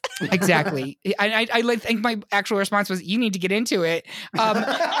loss. Exactly. I think my actual response was, you need to get into it.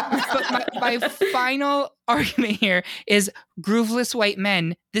 But my final argument here is Grooveless White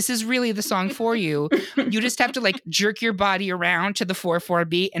Men. This is really the song for you. You just have to like jerk your body around to the 4/4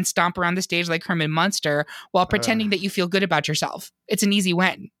 beat and stomp around the stage like Herman Munster while pretending that you feel good about yourself. It's an easy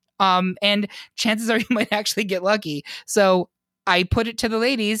win. And chances are you might actually get lucky. So I put it to the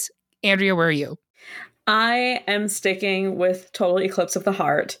ladies. Andrea, where are you? I am sticking with Total Eclipse of the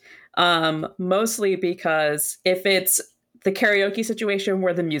Heart, mostly because if it's the karaoke situation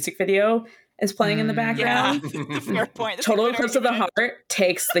where the music video is playing in the background, Fair point. Total Eclipse of the Heart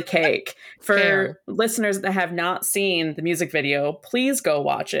takes the cake. For listeners that have not seen the music video, please go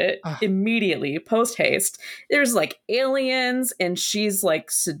watch it immediately, post haste. There's like aliens and she's like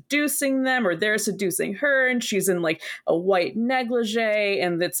seducing them, or they're seducing her, and she's in like a white negligee,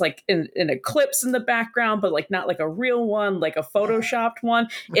 and it's like an eclipse in the background, but like not like a real one, like a photoshopped one.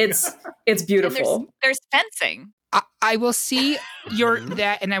 It's beautiful. There's fencing. I will see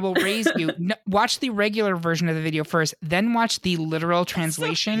that, and I will raise you. Watch the regular version of the video first, then watch the literal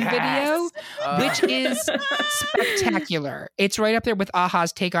translation video, which is spectacular. It's right up there with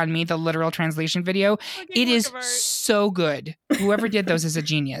Aha's Take on Me, the literal translation video. It is so good. Whoever did those is a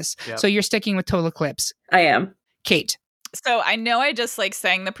genius. Yep. So you're sticking with Total Eclipse. I am. Kate. So I know I just like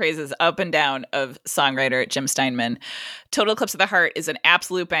sang the praises up and down of songwriter Jim Steinman. Total Eclipse of the Heart is an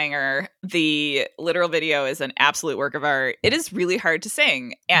absolute banger. The literal video is an absolute work of art. It is really hard to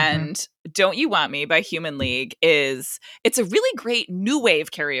sing. And Don't You Want Me by Human League it's a really great new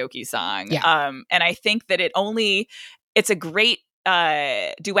wave karaoke song. Yeah. And I think that it's a great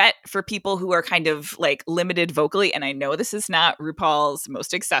duet for people who are kind of like limited vocally. And I know this is not RuPaul's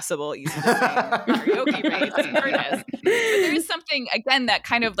most accessible, easy to sing karaoke race, but there is something, again, that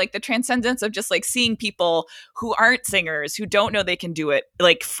kind of like the transcendence of just like seeing people who aren't singers, who don't know they can do it,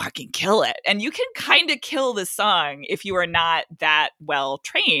 like fucking kill it. And you can kind of kill the song if you are not that well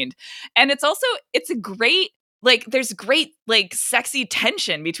trained. And it's a great, like, there's great, like, sexy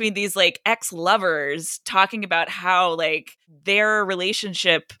tension between these, like, ex-lovers talking about how, like, their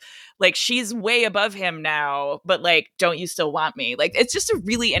relationship, like, she's way above him now, but, like, don't you still want me? Like, it's just a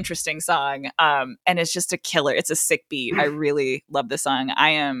really interesting song, and it's just a killer. It's a sick beat. I really love this song. I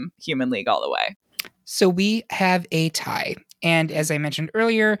am Human League all the way. So we have a tie. And as I mentioned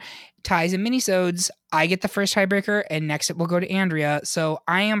earlier, ties and minisodes, I get the first tiebreaker, and next it will go to Andrea. So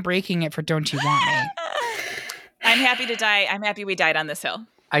I am breaking it for Don't You Want Me. I'm happy to die. I'm happy we died on this hill.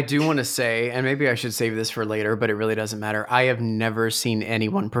 I do want to say, and maybe I should save this for later, but it really doesn't matter. I have never seen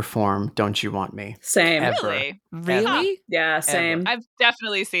anyone perform Don't You Want Me. Same. Ever. Really? Huh. Yeah, same. I've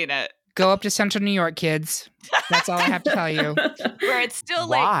definitely seen it. Go up to Central New York, kids. That's all I have to tell you. Where it's still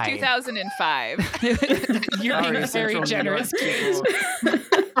Why? like 2005. You're being very generous, kids.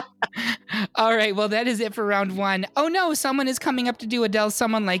 All right, well, that is it for round one. Oh no, someone is coming up to do Adele's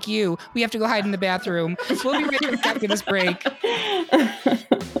Someone Like You. We have to go hide in the bathroom. We'll be right back after this break.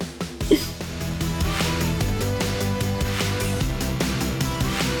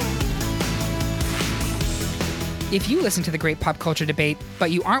 If you listen to the Great Pop Culture Debate,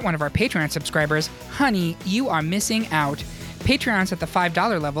 but you aren't one of our Patreon subscribers, honey, you are missing out. Patreons at the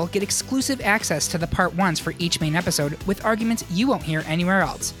 $5 level get exclusive access to the part ones for each main episode with arguments you won't hear anywhere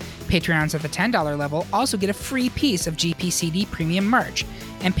else. Patreons at the $10 level also get a free piece of GPCD premium merch.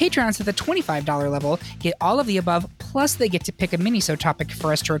 And Patreons at the $25 level get all of the above, plus they get to pick a minisode topic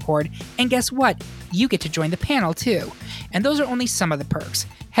for us to record. And guess what? You get to join the panel too. And those are only some of the perks.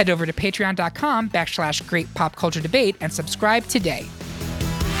 Head over to patreon.com/Great Pop Culture Debate and subscribe today.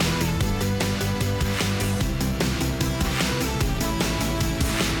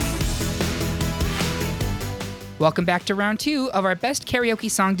 Welcome back to round two of our best karaoke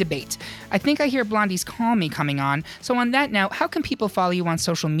song debate. I think I hear Blondie's Call Me coming on. So on that note, how can people follow you on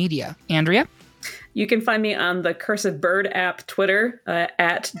social media? Andrea? You can find me on the Cursed Bird app Twitter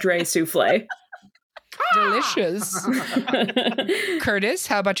at Dre Souffle. Delicious. Curtis,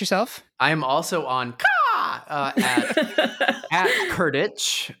 how about yourself? I'm also on at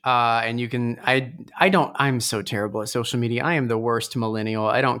Kurtich, and you can. I'm so terrible at social media. I am the worst millennial.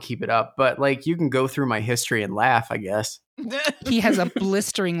 I don't keep it up, but like you can go through my history and laugh, I guess. He has a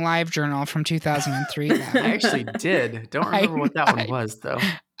blistering live journal from 2003. Now. I actually did. Don't remember what that one was though.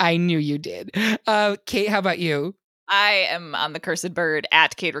 I knew you did. Kate, how about you? I am on the Cursed Bird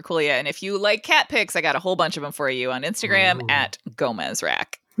at Kate Rakulia. And if you like cat pics, I got a whole bunch of them for you on Instagram at Gomez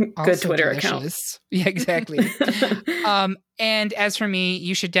Rack. Good Twitter account. Yeah, exactly. And as for me,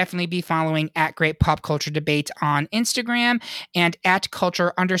 you should definitely be following at Great Pop Culture Debate on Instagram and at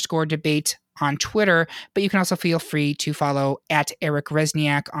Culture_Debate on Twitter. But you can also feel free to follow at Eric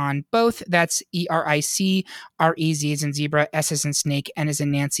Resniak on both. That's ERIC, REZ as in zebra, S as in snake, N as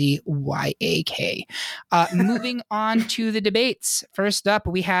in Nancy, YAK. Moving on to the debates. First up,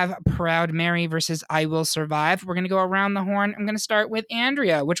 we have Proud Mary versus I Will Survive. We're going to go around the horn. I'm going to start with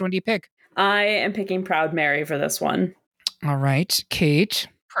Andrea. Which one do you pick? I am picking Proud Mary for this one. All right. Kate.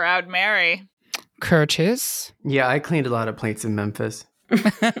 Proud Mary. Curtis. Yeah, I cleaned a lot of plates in Memphis.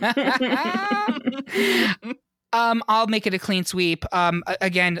 I'll make it a clean sweep.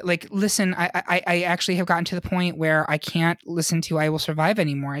 Again, like, listen, I actually have gotten to the point where I can't listen to I Will Survive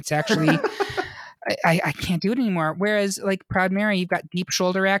anymore. It's actually, I can't do it anymore. Whereas, like, Proud Mary, you've got deep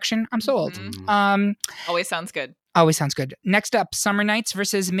shoulder action. I'm sold. Mm-hmm. Always sounds good. Always sounds good. Next up, Summer Nights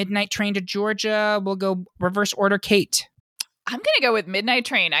versus Midnight Train to Georgia. We'll go reverse order. Kate. I'm going to go with Midnight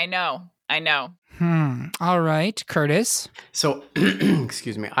Train. I know. All right. Curtis. So,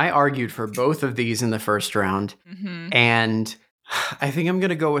 excuse me. I argued for both of these in the first round. Mm-hmm. And I think I'm going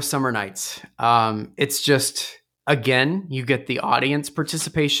to go with Summer Nights. It's just, again, you get the audience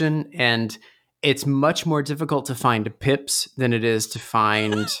participation, and it's much more difficult to find pips than it is to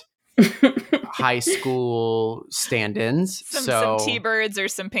find high school stand-ins. Some T-birds or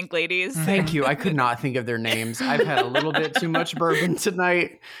some pink ladies. Thank you. I could not think of their names. I've had a little bit too much bourbon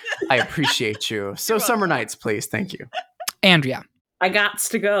tonight. I appreciate you. So Summer Nights, please. Thank you. Andrea. I gots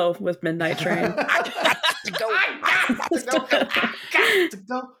to go with Midnight Train.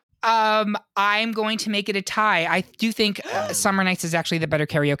 I'm going to make it a tie. I do think Summer Nights is actually the better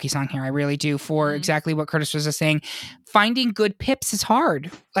karaoke song here. I really do, for exactly what Curtis was just saying. Finding good pips is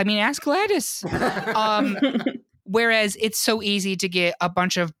hard. I mean, ask Gladys. Whereas it's so easy to get a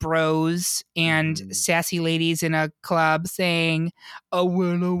bunch of bros and sassy ladies in a club saying, "Oh,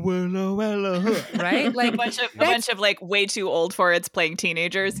 well, right?" Like a bunch of like way too old for it's playing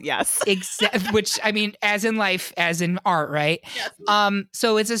teenagers. Yes. Which I mean, as in life, as in art, right? Yes.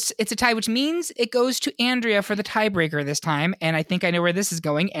 So it's a tie, which means it goes to Andrea for the tiebreaker this time. And I think I know where this is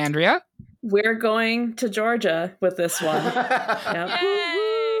going. Andrea? We're going to Georgia with this one. Yep.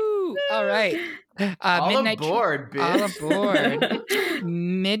 All right. All aboard, bitch. All aboard.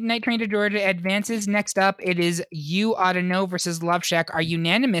 Midnight Train to Georgia advances. Next up, it is You Ought to Know versus Love Shack, our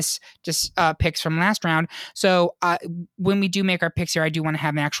unanimous picks from last round. So when we do make our picks here, I do want to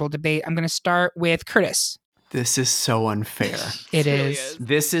have an actual debate. I'm going to start with Curtis. This is so unfair. It is.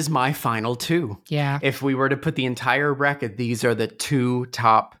 This is my final two. Yeah. If we were to put the entire bracket, these are the two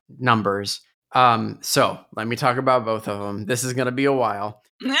top numbers. So let me talk about both of them. This is going to be a while.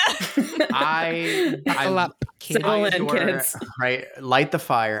 I adore, right? Light the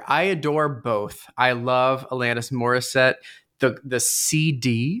fire. I adore both. I love Alanis Morissette. The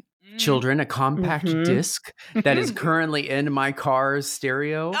CD Children, a compact disc that is currently in my car's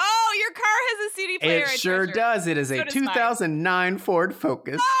stereo. Oh, your car has a CD player. It sure does. It is a 2009 Ford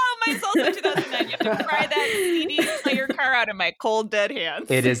Focus. Oh, mine's also 2009. You have to pry that CD player car out of my cold, dead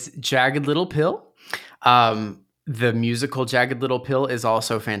hands. It is Jagged Little Pill. The musical Jagged Little Pill is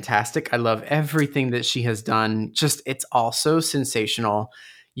also fantastic. I love everything that she has done. Just, it's also sensational.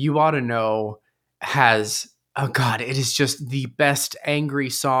 You Ought to Know has, oh God, it is just the best angry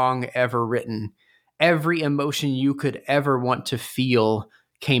song ever written. Every emotion you could ever want to feel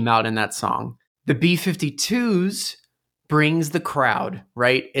came out in that song. The B-52s brings the crowd,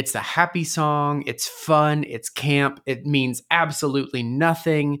 right? It's a happy song. It's fun. It's camp. It means absolutely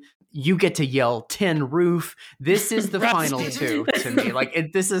nothing. You get to yell Tin Roof. This is the final two to me.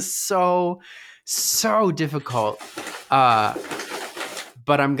 Like this is so difficult. But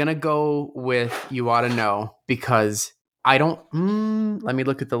I'm going to go with You Ought to Know because I don't, let me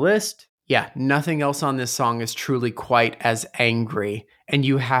look at the list. Yeah, nothing else on this song is truly quite as angry. And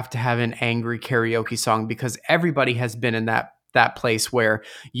you have to have an angry karaoke song because everybody has been in that place where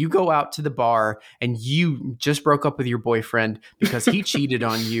you go out to the bar and you just broke up with your boyfriend because he cheated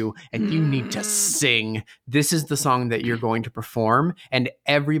on you and you need to sing. This is the song that you're going to perform and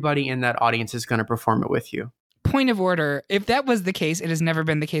everybody in that audience is going to perform it with you. Point of order, if that was the case, it has never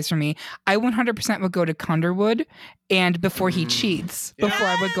been the case for me. I 100% would go to Cunderwood and Before He Cheats before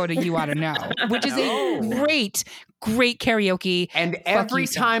I would go to You Ought to Know, which is a great karaoke. And every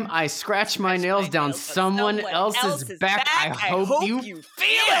time I scratch my nails down someone else's back, I hope you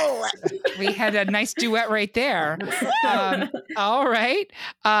feel it. We had a nice duet right there. All right.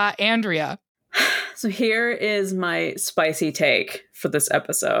 Andrea. So here is my spicy take for this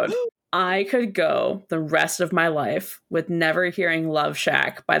episode. I could go the rest of my life with never hearing Love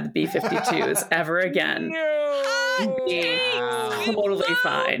Shack by the B-52s ever again. No. Totally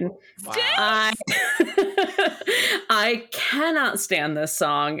fine. Wow. I cannot stand this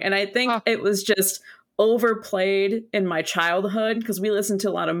song. And I think it was just overplayed in my childhood because we listened to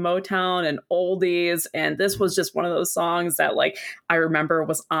a lot of Motown and oldies, and this was just one of those songs that like I remember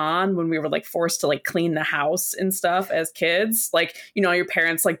was on when we were like forced to like clean the house and stuff as kids. Like, you know, your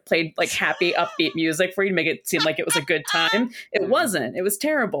parents like played like happy upbeat music for you to make it seem like it was a good time. It wasn't. It was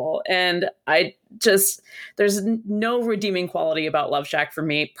terrible. And there's no redeeming quality about Love Shack for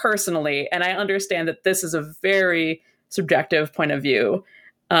me personally, and I understand that this is a very subjective point of view.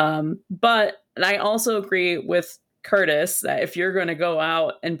 But I also agree with Curtis that if you're going to go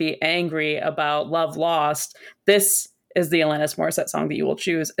out and be angry about Love Lost, this is the Alanis Morissette song that you will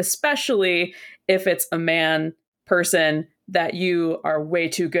choose, especially if it's a person that you are way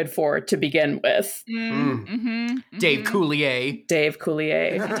too good for to begin with. Dave Coulier. Dave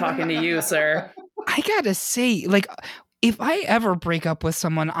Coulier, talking to you, sir. I gotta say, like, if I ever break up with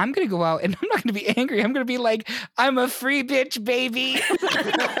someone, I'm going to go out and I'm not going to be angry. I'm going to be like, I'm a free bitch, baby.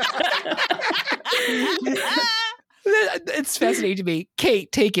 It's fascinating to me.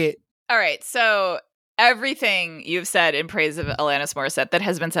 Kate, take it. All right. So everything you've said in praise of Alanis Morissette that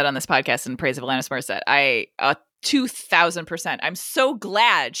has been said on this podcast in praise of Alanis Morissette, I 2000%. I'm so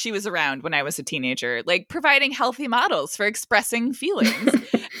glad she was around when I was a teenager, like providing healthy models for expressing feelings.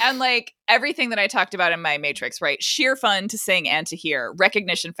 And like everything that I talked about in my Matrix, right? Sheer fun to sing and to hear.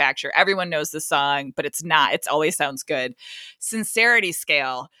 Recognition factor. Everyone knows the song, but it's not. It always sounds good. Sincerity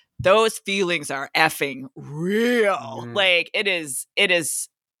scale. Those feelings are effing real. Like it is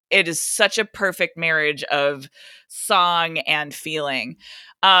such a perfect marriage of song and feeling.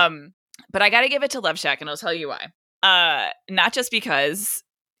 But I got to give it to Love Shack, and I'll tell you why. Not just because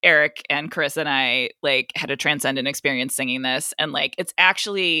Eric and Chris and I like had a transcendent experience singing this, and like it's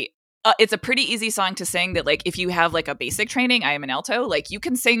actually it's a pretty easy song to sing that like if you have like a basic training, I am an alto, like you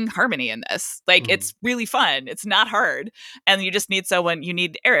can sing harmony in this. Like it's really fun. It's not hard. And you just need you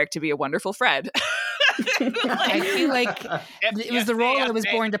need Eric to be a wonderful Fred. I feel like it was the role I was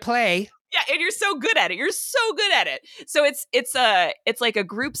born to play. Yeah, and you're so good at it. You're so good at it. So it's like a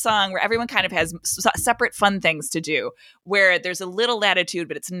group song where everyone kind of has separate fun things to do, where there's a little latitude,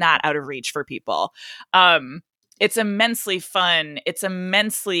 but it's not out of reach for people. It's immensely fun. It's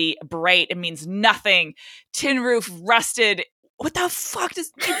immensely bright. It means nothing. Tin roof, rusted. What the fuck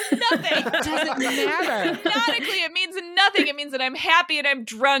does it mean? Nothing. It doesn't matter. Hypnotically, it means nothing. It means that I'm happy and I'm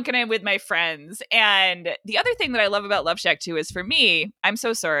drunk and I'm with my friends. And the other thing that I love about Love Shack too is, for me, I'm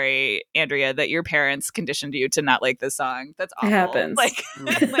so sorry, Andrea, that your parents conditioned you to not like this song. That's awful. It happens. Like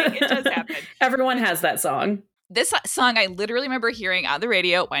it does happen. Everyone has that song. This song I literally remember hearing on the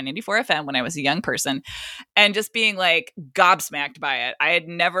radio, Y94 FM, when I was a young person, and just being like gobsmacked by it. I had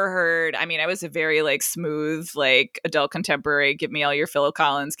never heard, I mean, I was a very like smooth, like adult contemporary, give me all your Phil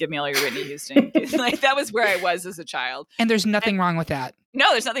Collins, give me all your Whitney Houston. Like that was where I was as a child. And there's nothing wrong with that. No,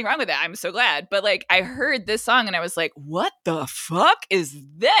 there's nothing wrong with that. I'm so glad. But like I heard this song and I was like, what the fuck is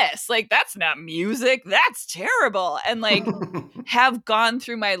this? Like that's not music. That's terrible. And like have gone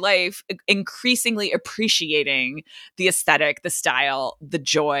through my life increasingly appreciating the aesthetic, the style, the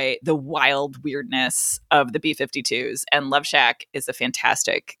joy, the wild weirdness of the B-52s. And Love Shack is a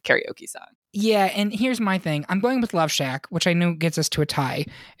fantastic karaoke song. Yeah, and here's my thing. I'm going with Love Shack, which I know gets us to a tie,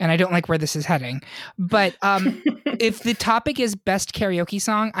 and I don't like where this is heading. But if the topic is best karaoke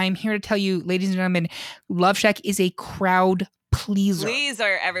song, I'm here to tell you, ladies and gentlemen, Love Shack is a crowd pleaser.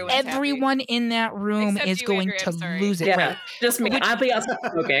 Pleaser, everyone happy. In that room Except is you, going Andrea, to lose it. Yeah, Right. just me. I'll be outside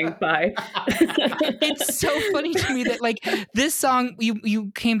smoking. Bye. It's so funny to me that like this song,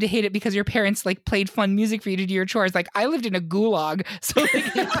 you came to hate it because your parents like played fun music for you to do your chores. Like I lived in a gulag, so like,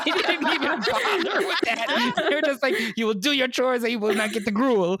 they didn't even bother with that. They're just like, you will do your chores and you will not get the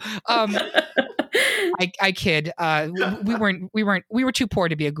gruel. I kid. We were too poor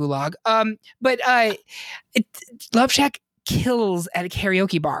to be a gulag. But Love Shack kills at a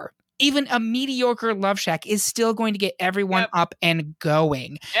karaoke bar. Even a mediocre Love Shack is still going to get everyone up and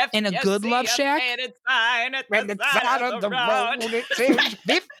going. And a good Love Shack, at the side of the road, it says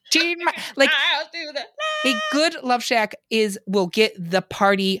 15 miles. Like a good Love Shack will get the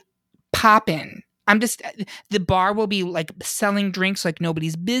party poppin'. The bar will be like selling drinks like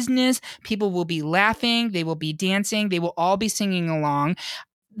nobody's business. People will be laughing. They will be dancing. They will all be singing along.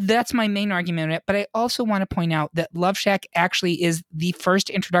 That's my main argument. But I also want to point out that Love Shack actually is the first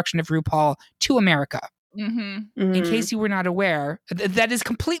introduction of RuPaul to America. Mm-hmm. Mm-hmm. In case you were not aware, that is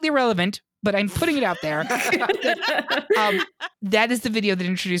completely irrelevant, but I'm putting it out there. That is the video that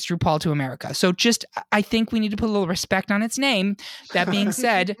introduced RuPaul to America. So I think we need to put a little respect on its name. That being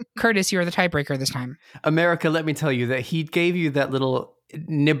said, Curtis, you're the tiebreaker this time. America, let me tell you that he gave you that little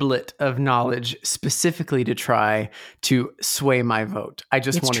niblet of knowledge specifically to try to sway my vote. I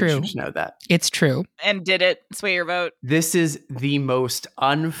just wanted you to know that. It's true. And did it sway your vote? This is the most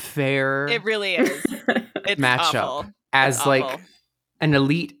unfair It really is. It's matchup. awful. As It's like awful. an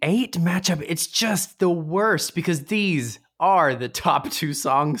Elite 8 matchup. It's just the worst because these are the top two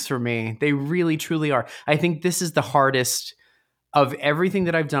songs for me. They really, truly are. I think this is the hardest of everything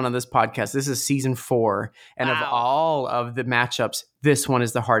that I've done on this podcast. This is season 4. And of all of the matchups, this one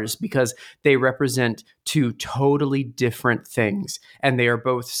is the hardest because they represent two totally different things. And they are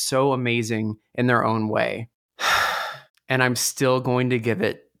both so amazing in their own way. And I'm still going to give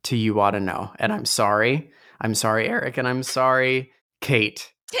it to You Ought to Know. And I'm sorry. I'm sorry, Eric. And I'm sorry,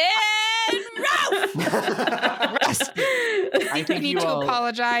 Kate. Tin Roof! I think you need to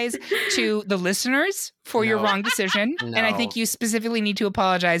apologize to the listeners for your wrong decision. No. And I think you specifically need to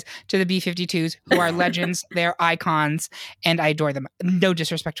apologize to the B-52s, who are legends, they're icons, and I adore them. No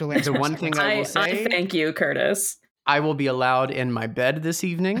disrespect to Lance. The one thing I will say, I thank you, Curtis. I will be allowed in my bed this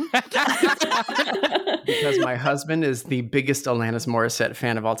evening because my husband is the biggest Alanis Morissette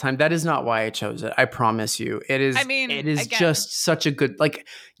fan of all time. That is not why I chose it. I promise you. It is. I mean, it is again, just such a good. Like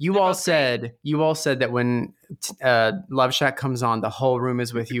you all said that when Love Shack comes on, the whole room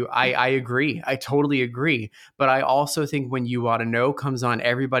is with you. I agree. I totally agree. But I also think when You Ought to Know comes on,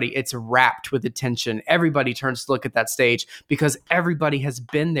 it's wrapped with attention. Everybody turns to look at that stage because everybody has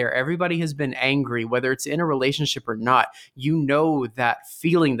been there. Everybody has been angry, whether it's in a relationship or not. You know that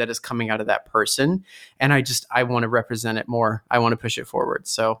feeling that is coming out of that person. And I want to represent it more. I want to push it forward.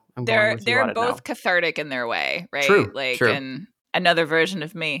 So I'm going with You Ought to Know. They're both cathartic in their way, right? True. Like true. And another version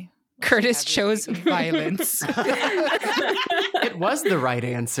of me. Curtis chose violence. It was the right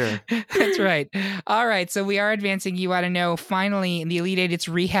answer. That's right. All right. So we are advancing You Ought to Know. Finally, in the Elite Eight, it's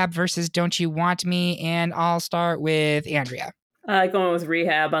Rehab versus Don't You Want Me. And I'll start with Andrea. Going with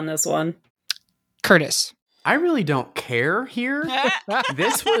Rehab on this one. Curtis. I really don't care here.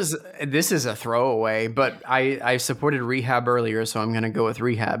 This is a throwaway, but I supported Rehab earlier, so I'm going to go with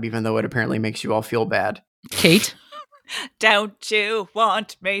Rehab, even though it apparently makes you all feel bad. Kate. Don't you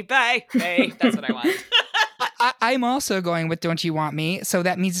want me, baby? That's what I want. I'm also going with Don't You Want Me, so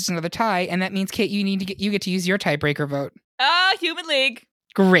that means it's another tie, and that means, Kate, you get to use your tiebreaker vote. Human League.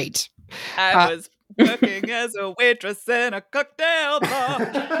 Great. I was working as a waitress in a cocktail bar.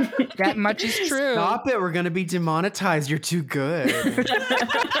 That much is true. Stop it. We're going to be demonetized. You're too good.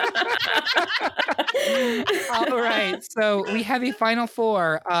 All right. So we have a final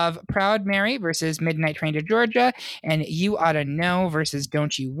four of Proud Mary versus Midnight Train to Georgia and You Ought to Know versus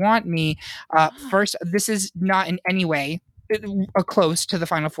Don't You Want Me. First, this is not in any way close to the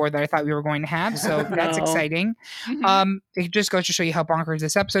final four that I thought we were going to have. So that's exciting. It just goes to show you how bonkers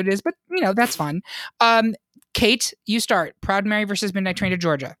this episode is, but that's fun. Kate, you start. Proud Mary versus Midnight Train to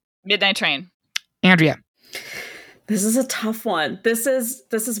Georgia. Midnight Train. Andrea. This is a tough one.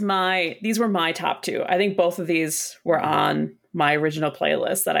 These were my top two. I think both of these were on my original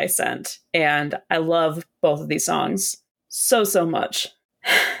playlist that I sent, and I love both of these songs so much.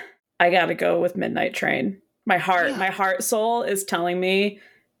 I got to go with Midnight Train. My heart soul is telling me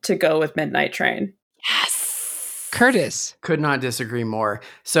to go with Midnight Train. Yes. Curtis. Could not disagree more.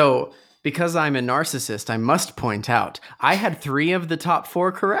 So, because I'm a narcissist, I must point out, I had 3 of the top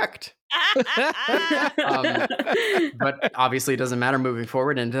 4 correct. But obviously it doesn't matter moving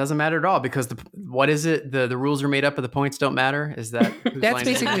forward, and it doesn't matter at all because what is it? The rules are made up, but the points don't matter. Is that that's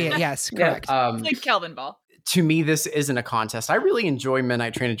basically it? Yes, correct. It's like Kelvin Ball. To me, this isn't a contest. I really enjoy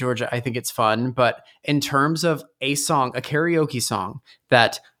Midnight Train to Georgia. I think it's fun, but in terms of a song, a karaoke song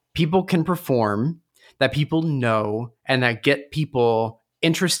that people can perform, that people know, and that get people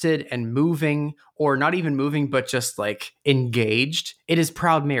interested and moving, or not even moving, but just like engaged, it is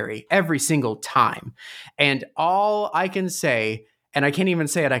Proud Mary every single time. And all I can say, and I can't even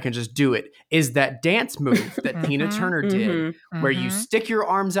say it, I can just do it, is that dance move that Tina Turner did, where you stick your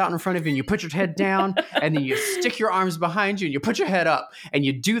arms out in front of you and you put your head down, and then you stick your arms behind you and you put your head up, and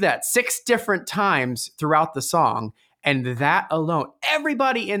you do that 6 different times throughout the song. And that alone,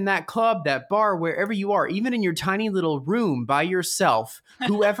 everybody in that club, that bar, wherever you are, even in your tiny little room by yourself,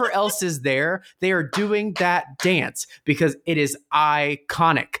 whoever else is there, they are doing that dance because it is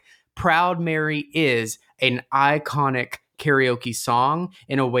iconic. Proud Mary is an iconic karaoke song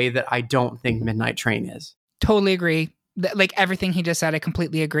in a way that I don't think Midnight Train is. Totally agree. Like everything he just said, I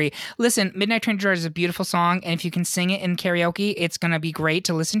completely agree. Listen, Midnight Train to Georgia is a beautiful song, and if you can sing it in karaoke, it's going to be great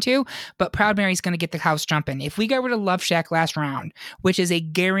to listen to, but Proud Mary's going to get the house jumping. If we got rid of Love Shack last round, which is a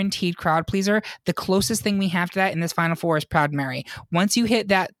guaranteed crowd pleaser, the closest thing we have to that in this final four is Proud Mary. Once you hit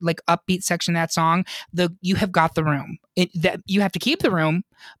that like upbeat section of that song, you have got the room. You have to keep the room,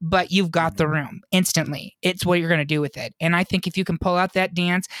 but you've got the room instantly. It's what you're going to do with it. And I think if you can pull out that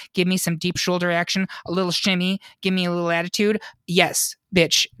dance, give me some deep shoulder action, a little shimmy, give me a little attitude. Yes,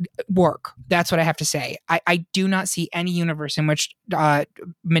 bitch, work. That's what I have to say. I do not see any universe in which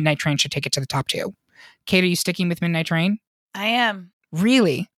Midnight Train should take it to the top 2. Kate, are you sticking with Midnight Train? I am.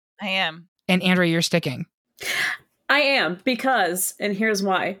 Really? I am. And Andrea, you're sticking? I am, because, and here's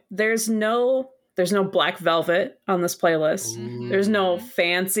why. There's no Black Velvet on this playlist. There's no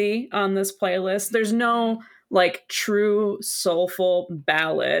Fancy on this playlist. There's no like true soulful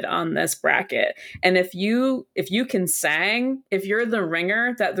ballad on this bracket. And if you can sing, if you're the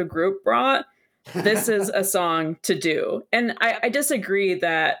ringer that the group brought, this is a song to do. And I disagree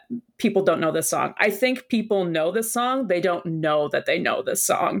that people don't know this song. I think people know this song. They don't know that they know this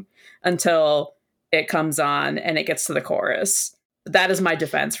song until it comes on and it gets to the chorus. That is my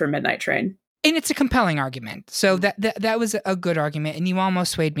defense for Midnight Train. And it's a compelling argument. So that was a good argument, and you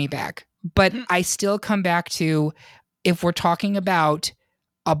almost swayed me back. But I still come back to, if we're talking about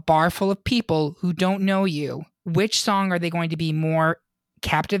a bar full of people who don't know you, which song are they going to be more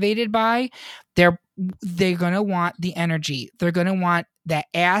captivated by? They're going to want the energy. They're going to want that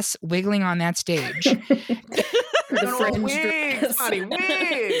ass wiggling on that stage. The fringe wigs, honey,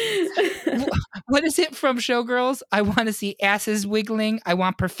 wigs. What is it from Showgirls? I want to see asses wiggling. I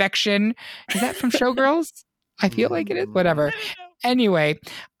want perfection. Is that from Showgirls? I feel like it is. Whatever. Anyway,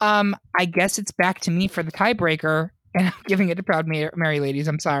 I guess it's back to me for the tiebreaker, and I'm giving it to Proud Mary, ladies.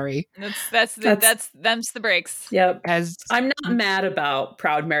 I'm sorry. That's the breaks. Yep. As I'm not mad about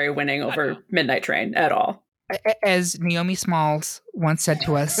Proud Mary winning over Midnight Train at all. As Naomi Smalls once said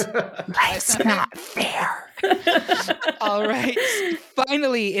to us, life's not fair. All right.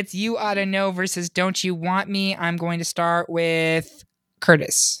 Finally, it's You Oughta Know versus Don't You Want Me. I'm going to start with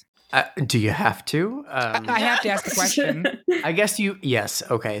Curtis. Do you have to? I have to ask a question. I guess yes.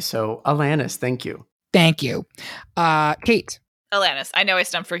 Okay. So Alanis, thank you. Thank you. Kate. Alanis. I know I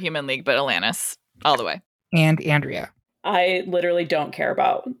stumped for Human League, but Alanis all the way. And Andrea. I literally don't care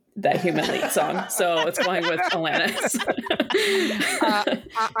about that Human League song, so it's going with Alanis.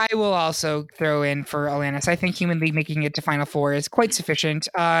 I will also throw in for Alanis. I think Human League making it to Final Four is quite sufficient.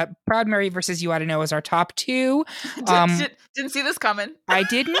 Proud Mary versus You Oughta Know is our top two. Didn't see this coming. I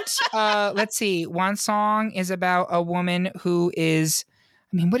didn't. Let's see. One song is about a woman who is,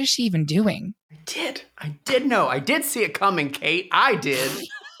 I mean, what is she even doing? I did know. I did see it coming, Kate. I did.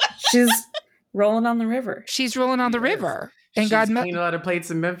 She's rolling on the river. She's rolling on the river. And She's cleaned a lot of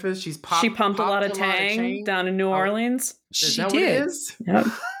plates in Memphis. She pumped a lot of Tang down in New Orleans. Is she that did. what it is? Yep.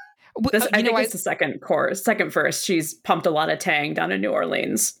 I think it's the second verse. She's pumped a lot of Tang down in New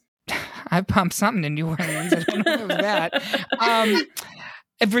Orleans. I pumped something in New Orleans. I don't know if it was that.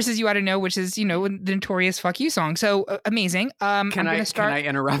 Versus You Oughta Know, which is, the notorious Fuck You song. So amazing. Can I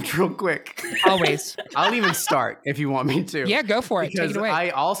interrupt real quick? Always. I'll even start if you want me to. Yeah, go for it. Because take it away. I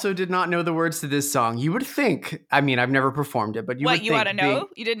also did not know the words to this song. You would think, I mean, I've never performed it, but you would think. You oughta know?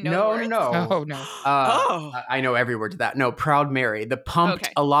 You didn't know the words? No. Oh, no. I know every word to that. No, Proud Mary. The pumped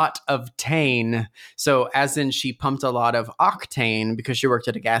a lot of tane. So as in she pumped a lot of octane because she worked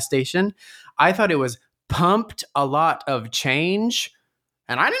at a gas station. I thought it was pumped a lot of change.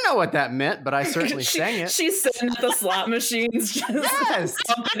 And I didn't know what that meant, but I certainly sang it. She's sitting at the slot machines just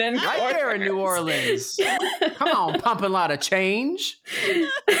pumping in right there in New Orleans. Come on, pumping a lot of change.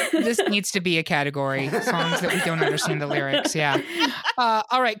 This needs to be a category. Songs that we don't understand the lyrics. Yeah.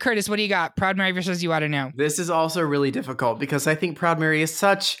 All right, Curtis, what do you got? Proud Mary versus You Oughta Know. This is also really difficult because I think Proud Mary is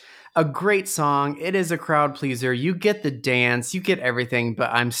such a great song. It is a crowd pleaser. You get the dance, you get everything, but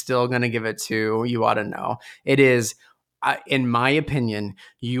I'm still going to give it to You Oughta Know. It is... in my opinion,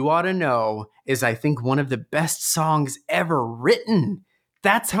 You Oughta Know is, I think, one of the best songs ever written.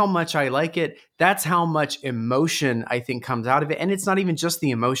 That's how much I like it. That's how much emotion I think comes out of it. And it's not even just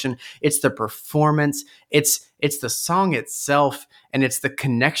the emotion. It's the performance. It's the song itself. And it's the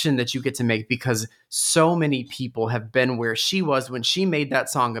connection that you get to make because so many people have been where she was when she made that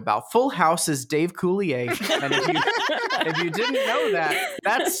song about Full House's Dave Coulier. And if you didn't know that,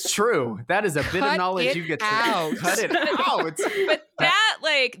 that's true. That is a bit of knowledge you get to cut it out. But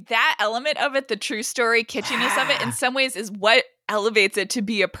that element of it, the true story kitschiness of it, in some ways is what elevates it to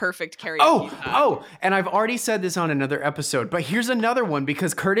be a perfect karaoke song. And I've already said this on another episode, but here's another one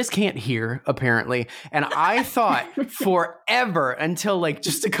because Curtis can't hear, apparently. And I thought forever until like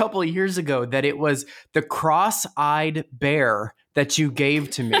just a couple of years ago that it was the cross-eyed bear that you gave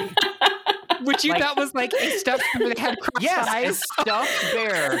to me. Which you thought was like a stuffed bear that had crossed eyes? A stuffed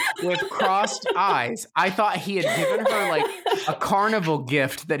bear with crossed eyes. I thought he had given her like a carnival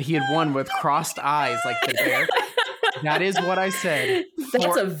gift that he had won with crossed eyes, like the bear. That is what I said.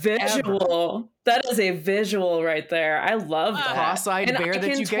 That's a visual. That is a visual right there. I love that. Cross-eyed bear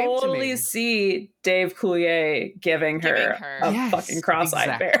that you gave to me. I can totally see Dave Coulier giving her a fucking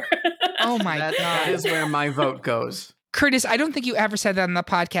cross-eyed bear. Oh my God. That is where my vote goes. Curtis, I don't think you ever said that on the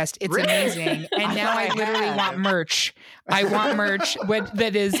podcast. It's amazing. And now I literally want merch. I want merch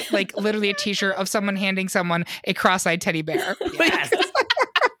that is like literally a t-shirt of someone handing someone a cross-eyed teddy bear. Yes.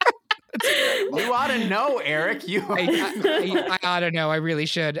 You ought to know, Eric. I ought to know. I really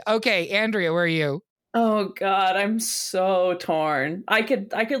should. Okay, Andrea, where are you? Oh God, I'm so torn. I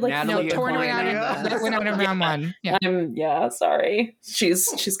could like torn around in round one. Yeah. Sorry.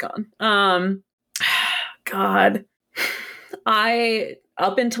 She's gone. God.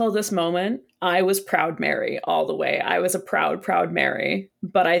 Up until this moment, I was Proud Mary all the way. I was a proud Mary,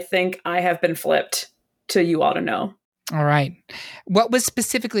 but I think I have been flipped to You Oughta Know. All right. What was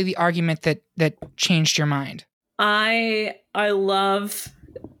specifically the argument that changed your mind? I love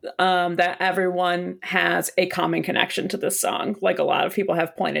that everyone has a common connection to this song. Like a lot of people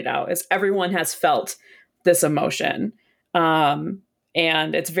have pointed out, is everyone has felt this emotion. And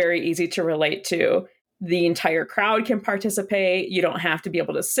it's very easy to relate to. The entire crowd can participate. You don't have to be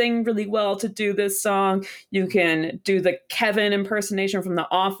able to sing really well to do this song. You can do the Kevin impersonation from The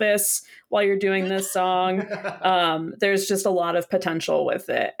Office while you're doing this song. There's just a lot of potential with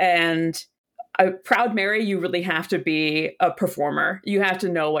it. And Proud Mary, you really have to be a performer. You have to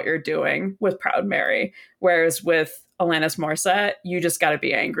know what you're doing with Proud Mary. Whereas with Alanis Morissette, you just got to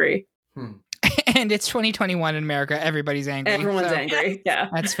be angry. And it's 2021 in America. Everybody's angry. Everyone's angry. Yeah.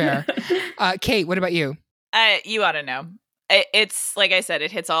 That's fair. Kate, what about you? You ought to know. It's like I said,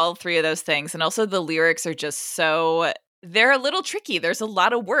 it hits all three of those things. And also the lyrics are just so, they're a little tricky. There's a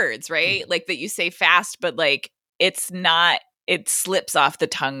lot of words, right? Like that you say fast, but like it's not, it slips off the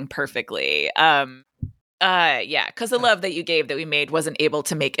tongue perfectly. Yeah, because the love that you gave that we made wasn't able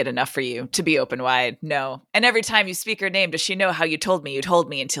to make it enough for you to be open wide. No. And every time you speak her name, does she know how you told me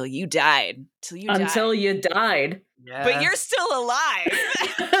until you died. Until you died. Yes. But you're still alive.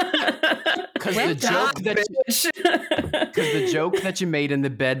 Because the joke that you made in the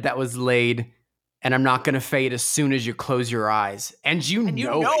bed that was laid, and I'm not going to fade as soon as you close your eyes. And you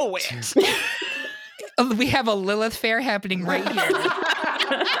know it. We have a Lilith fair happening right here.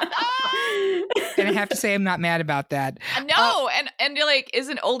 And I have to say, I'm not mad about that. No, and you're like, is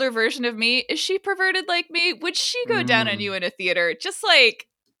an older version of me, is she perverted like me? Would she go down on you in a theater? Just like,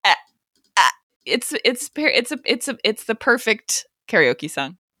 it's the perfect karaoke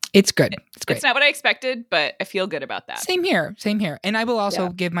song. It's good. It's great. It's not what I expected, but I feel good about that. Same here. And I will also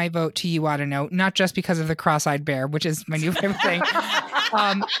give my vote to You Ought to Know, not just because of the cross-eyed bear, which is my new favorite thing.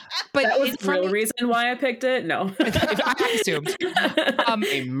 But that was the real reason why I picked it? No. I assumed.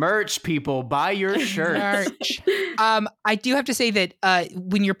 Hey, merch, people, buy your shirts. Merch. I do have to say that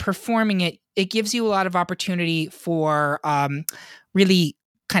when you're performing it, it gives you a lot of opportunity for really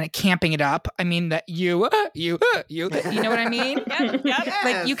kind of camping it up. I mean that you know what I mean? Yep.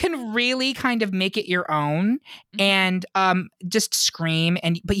 Like you can really kind of make it your own and just scream,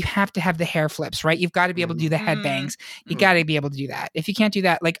 but you have to have the hair flips, right? You've got to be able to do the head bangs. You got to be able to do that. If you can't do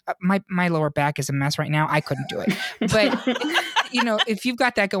that, like my lower back is a mess right now. I couldn't do it. But if you've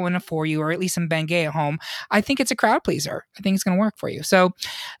got that going for you, or at least some Bengay at home, I think it's a crowd pleaser. I think it's going to work for you. So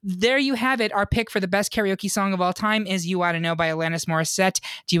there you have it. Our pick for the best karaoke song of all time is You Ought to Know by Alanis Morissette.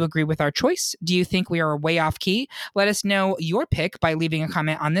 Do you agree with our choice? Do you think we are way off key? Let us know your pick by leaving a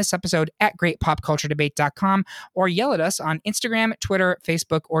comment on this episode at greatpopculturedebate.com or yell at us on Instagram, Twitter,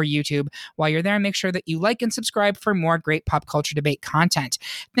 Facebook, or YouTube. While you're there, make sure that you like and subscribe for more Great Pop Culture Debate content.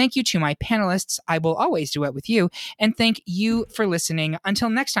 Thank you to my panelists. I will always duet with you. And thank you for listening.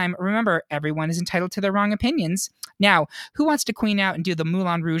 Until next time, remember, everyone is entitled to their wrong opinions. Now, who wants to queen out and do the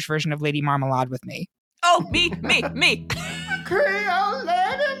Moulin Rouge version of Lady Marmalade with me? Oh, me. Creole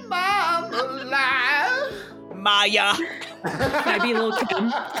Lady Marmalade. Maya. Can I be Lil'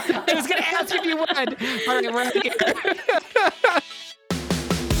 Kim? I was going to ask if you would. All right, we're out of here.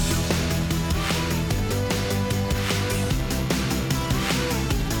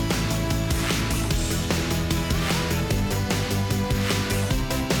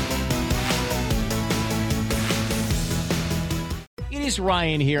 It is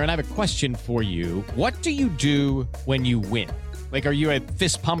Ryan here, and I have a question for you. What do you do when you win? Like, are you a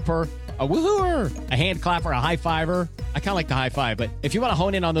fist pumper, a woohooer, a hand clapper, a high fiver? I kind of like the high five, but if you want to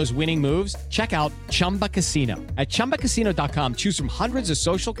hone in on those winning moves, check out Chumba Casino. At ChumbaCasino.com, choose from hundreds of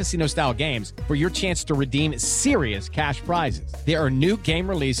social casino-style games for your chance to redeem serious cash prizes. There are new game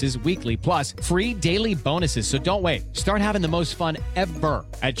releases weekly, plus free daily bonuses, so don't wait. Start having the most fun ever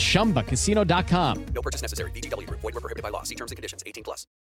at ChumbaCasino.com. No purchase necessary. VGW Group. Void where prohibited by law. See terms and conditions. 18+.